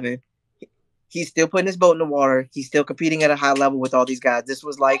 67. He's still putting his boat in the water. He's still competing at a high level with all these guys. This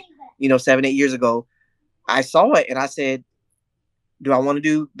was like, 7-8 years ago. I saw it and I said, do I want to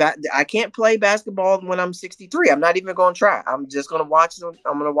do that? I can't play basketball when I'm 63. I'm not even going to try. I'm just going to watch them.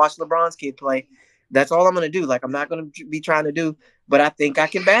 I'm going to watch LeBron's kid play. That's all I'm going to do. Like, I'm not going to be trying to do, but I think I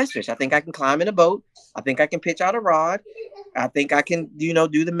can bass fish. I think I can climb in a boat. I think I can pitch out a rod. I think I can,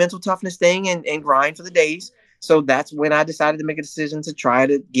 do the mental toughness thing and grind for the days. So that's when I decided to make a decision to try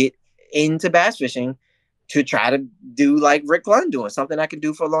to get into bass fishing, to try to do like Rick Clunn doing, something I could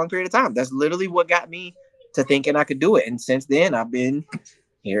do for a long period of time. That's literally what got me to thinking I could do it. And since then I've been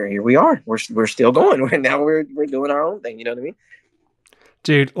here we are. We're still going. We're doing our own thing. You know what I mean?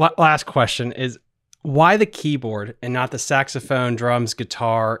 Dude, last question is, why the keyboard and not the saxophone, drums,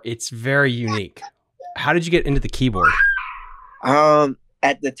 guitar? It's very unique. How did you get into the keyboard?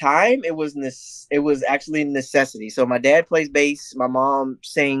 At the time it was actually necessity. So my dad plays bass, my mom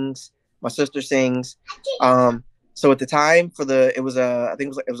sings, my sister sings. So at the time it was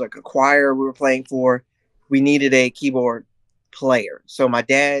like a choir we were playing for. We needed a keyboard player. So my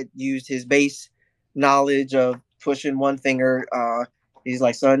dad used his bass knowledge of pushing one finger. He's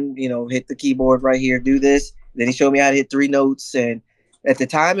like, son, hit the keyboard right here, do this. Then he showed me how to hit 3 notes. And at the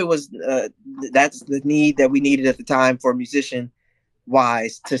time it was, that's the need that we needed at the time for a musician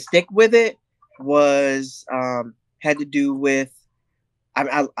wise. To stick with it was, had to do with,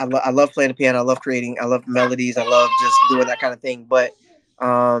 I love playing the piano. I love creating. I love melodies. I love just doing that kind of thing. But,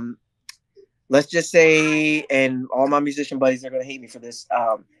 let's just say, and all my musician buddies are going to hate me for this.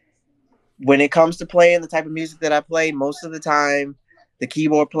 When it comes to playing the type of music that I play, most of the time, the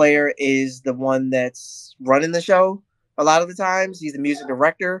keyboard player is the one that's running the show. A lot of the times, he's the music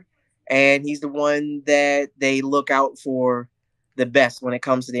director, and he's the one that they look out for the best when it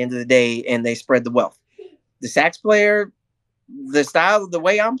comes to the end of the day, and they spread the wealth. The sax player, the style of the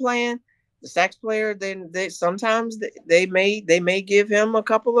way I'm playing, the sax player, then they sometimes they may give him a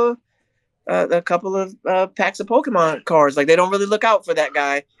couple of packs of Pokemon cards. Like, they don't really look out for that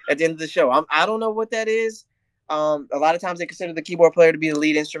guy at the end of the show. I don't know what that is. A lot of times they consider the keyboard player to be the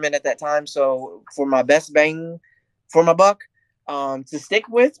lead instrument at that time. So for my best bang for my buck, to stick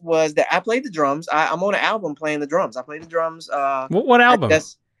with was that I played the drums. I'm on an album playing the drums. I played the drums. What album?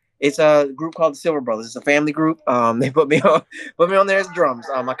 It's a group called the Silver Brothers. It's a family group. They put me on there as drums.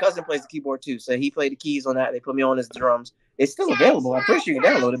 My cousin plays the keyboard too, so he played the keys on that. They put me on as drums. It's still available. I'm pretty sure you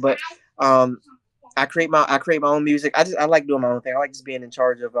can download it, but I create my own music. I like doing my own thing. I like just being in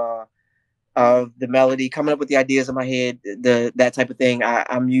charge of the melody, coming up with the ideas in my head, that type of thing.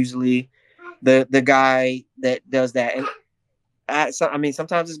 I'm usually the guy that does that. And I mean,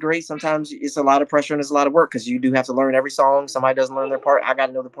 sometimes it's great. Sometimes it's a lot of pressure and it's a lot of work because you do have to learn every song. Somebody doesn't learn their part. I got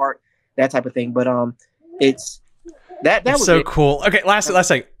to know the part, that type of thing. But it's that was so cool. Okay, last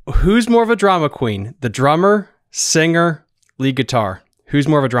thing. Who's more of a drama queen? The drummer, singer, lead guitar? Who's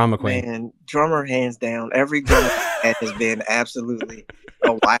more of a drama queen? Man, drummer hands down. Every drummer has been absolutely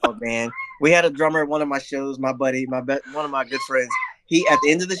a wild man. We had a drummer at one of my shows, my buddy, one of my good friends. He, at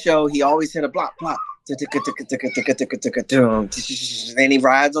the end of the show, he always hit a block. Then he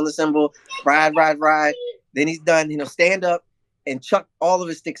rides on the cymbal, ride. Then he's done, stand up and chuck all of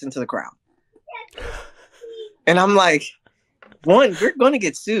his sticks into the crowd. And I'm like, one, you're going to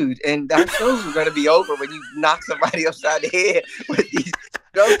get sued, and our shows are going to be over when you knock somebody upside the head with these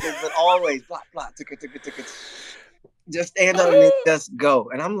jokers, but always just stand up and just go.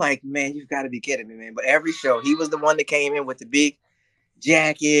 And I'm like, man, you've got to be kidding me, man. But every show, he was the one that came in with the big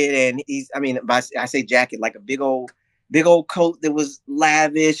jacket, and I say jacket, like a big old coat that was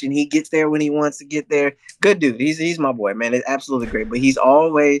lavish, and he gets there when he wants to get there. Good dude. He's my boy, man. It's absolutely great. But he's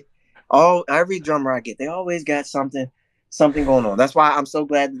always, every drummer I get, they always got something going on. That's why I'm so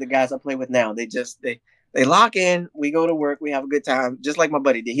glad that the guys I play with now, they lock in, we go to work, we have a good time, just like my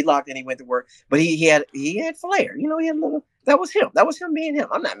buddy did. He locked in, he went to work, but he had flair. He had a little, that was him being him.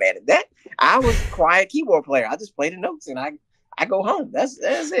 I'm not mad at that. I was a quiet keyboard player. I just played the notes and I go home. That's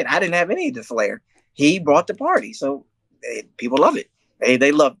it. I didn't have any of the flair. He brought the party. So people love it.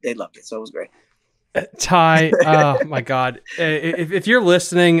 They loved it. So it was great. Ty, oh my God. If you're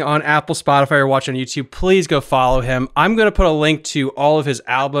listening on Apple, Spotify, or watching on YouTube, please go follow him. I'm going to put a link to all of his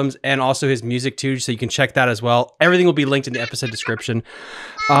albums and also his music too, so you can check that as well. Everything will be linked in the episode description.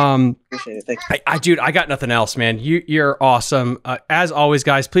 Appreciate it. Thanks. Dude, I got nothing else, man. You're awesome. As always,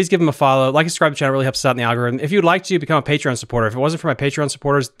 guys, please give him a follow. Like and subscribe to the channel. It really helps us out in the algorithm. If you'd like to become a Patreon supporter, if it wasn't for my Patreon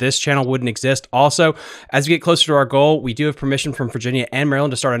supporters, this channel wouldn't exist. Also, as we get closer to our goal, we do have permission from Virginia and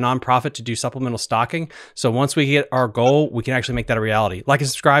Maryland to start a nonprofit to do supplemental stocking. So once we get our goal, we can actually make that a reality. Like and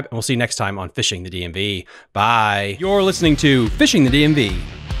subscribe, and we'll see you next time on Fishing the DMV. Bye. You're listening to Fishing the DMV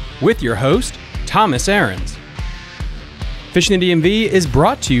with your host, Thomas Ahrens. Fishing the DMV is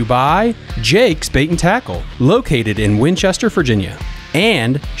brought to you by Jake's Bait and Tackle, located in Winchester, Virginia,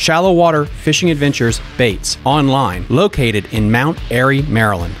 and Shallow Water Fishing Adventures Baits, online, located in Mount Airy,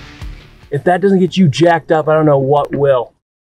 Maryland. If that doesn't get you jacked up, I don't know what will.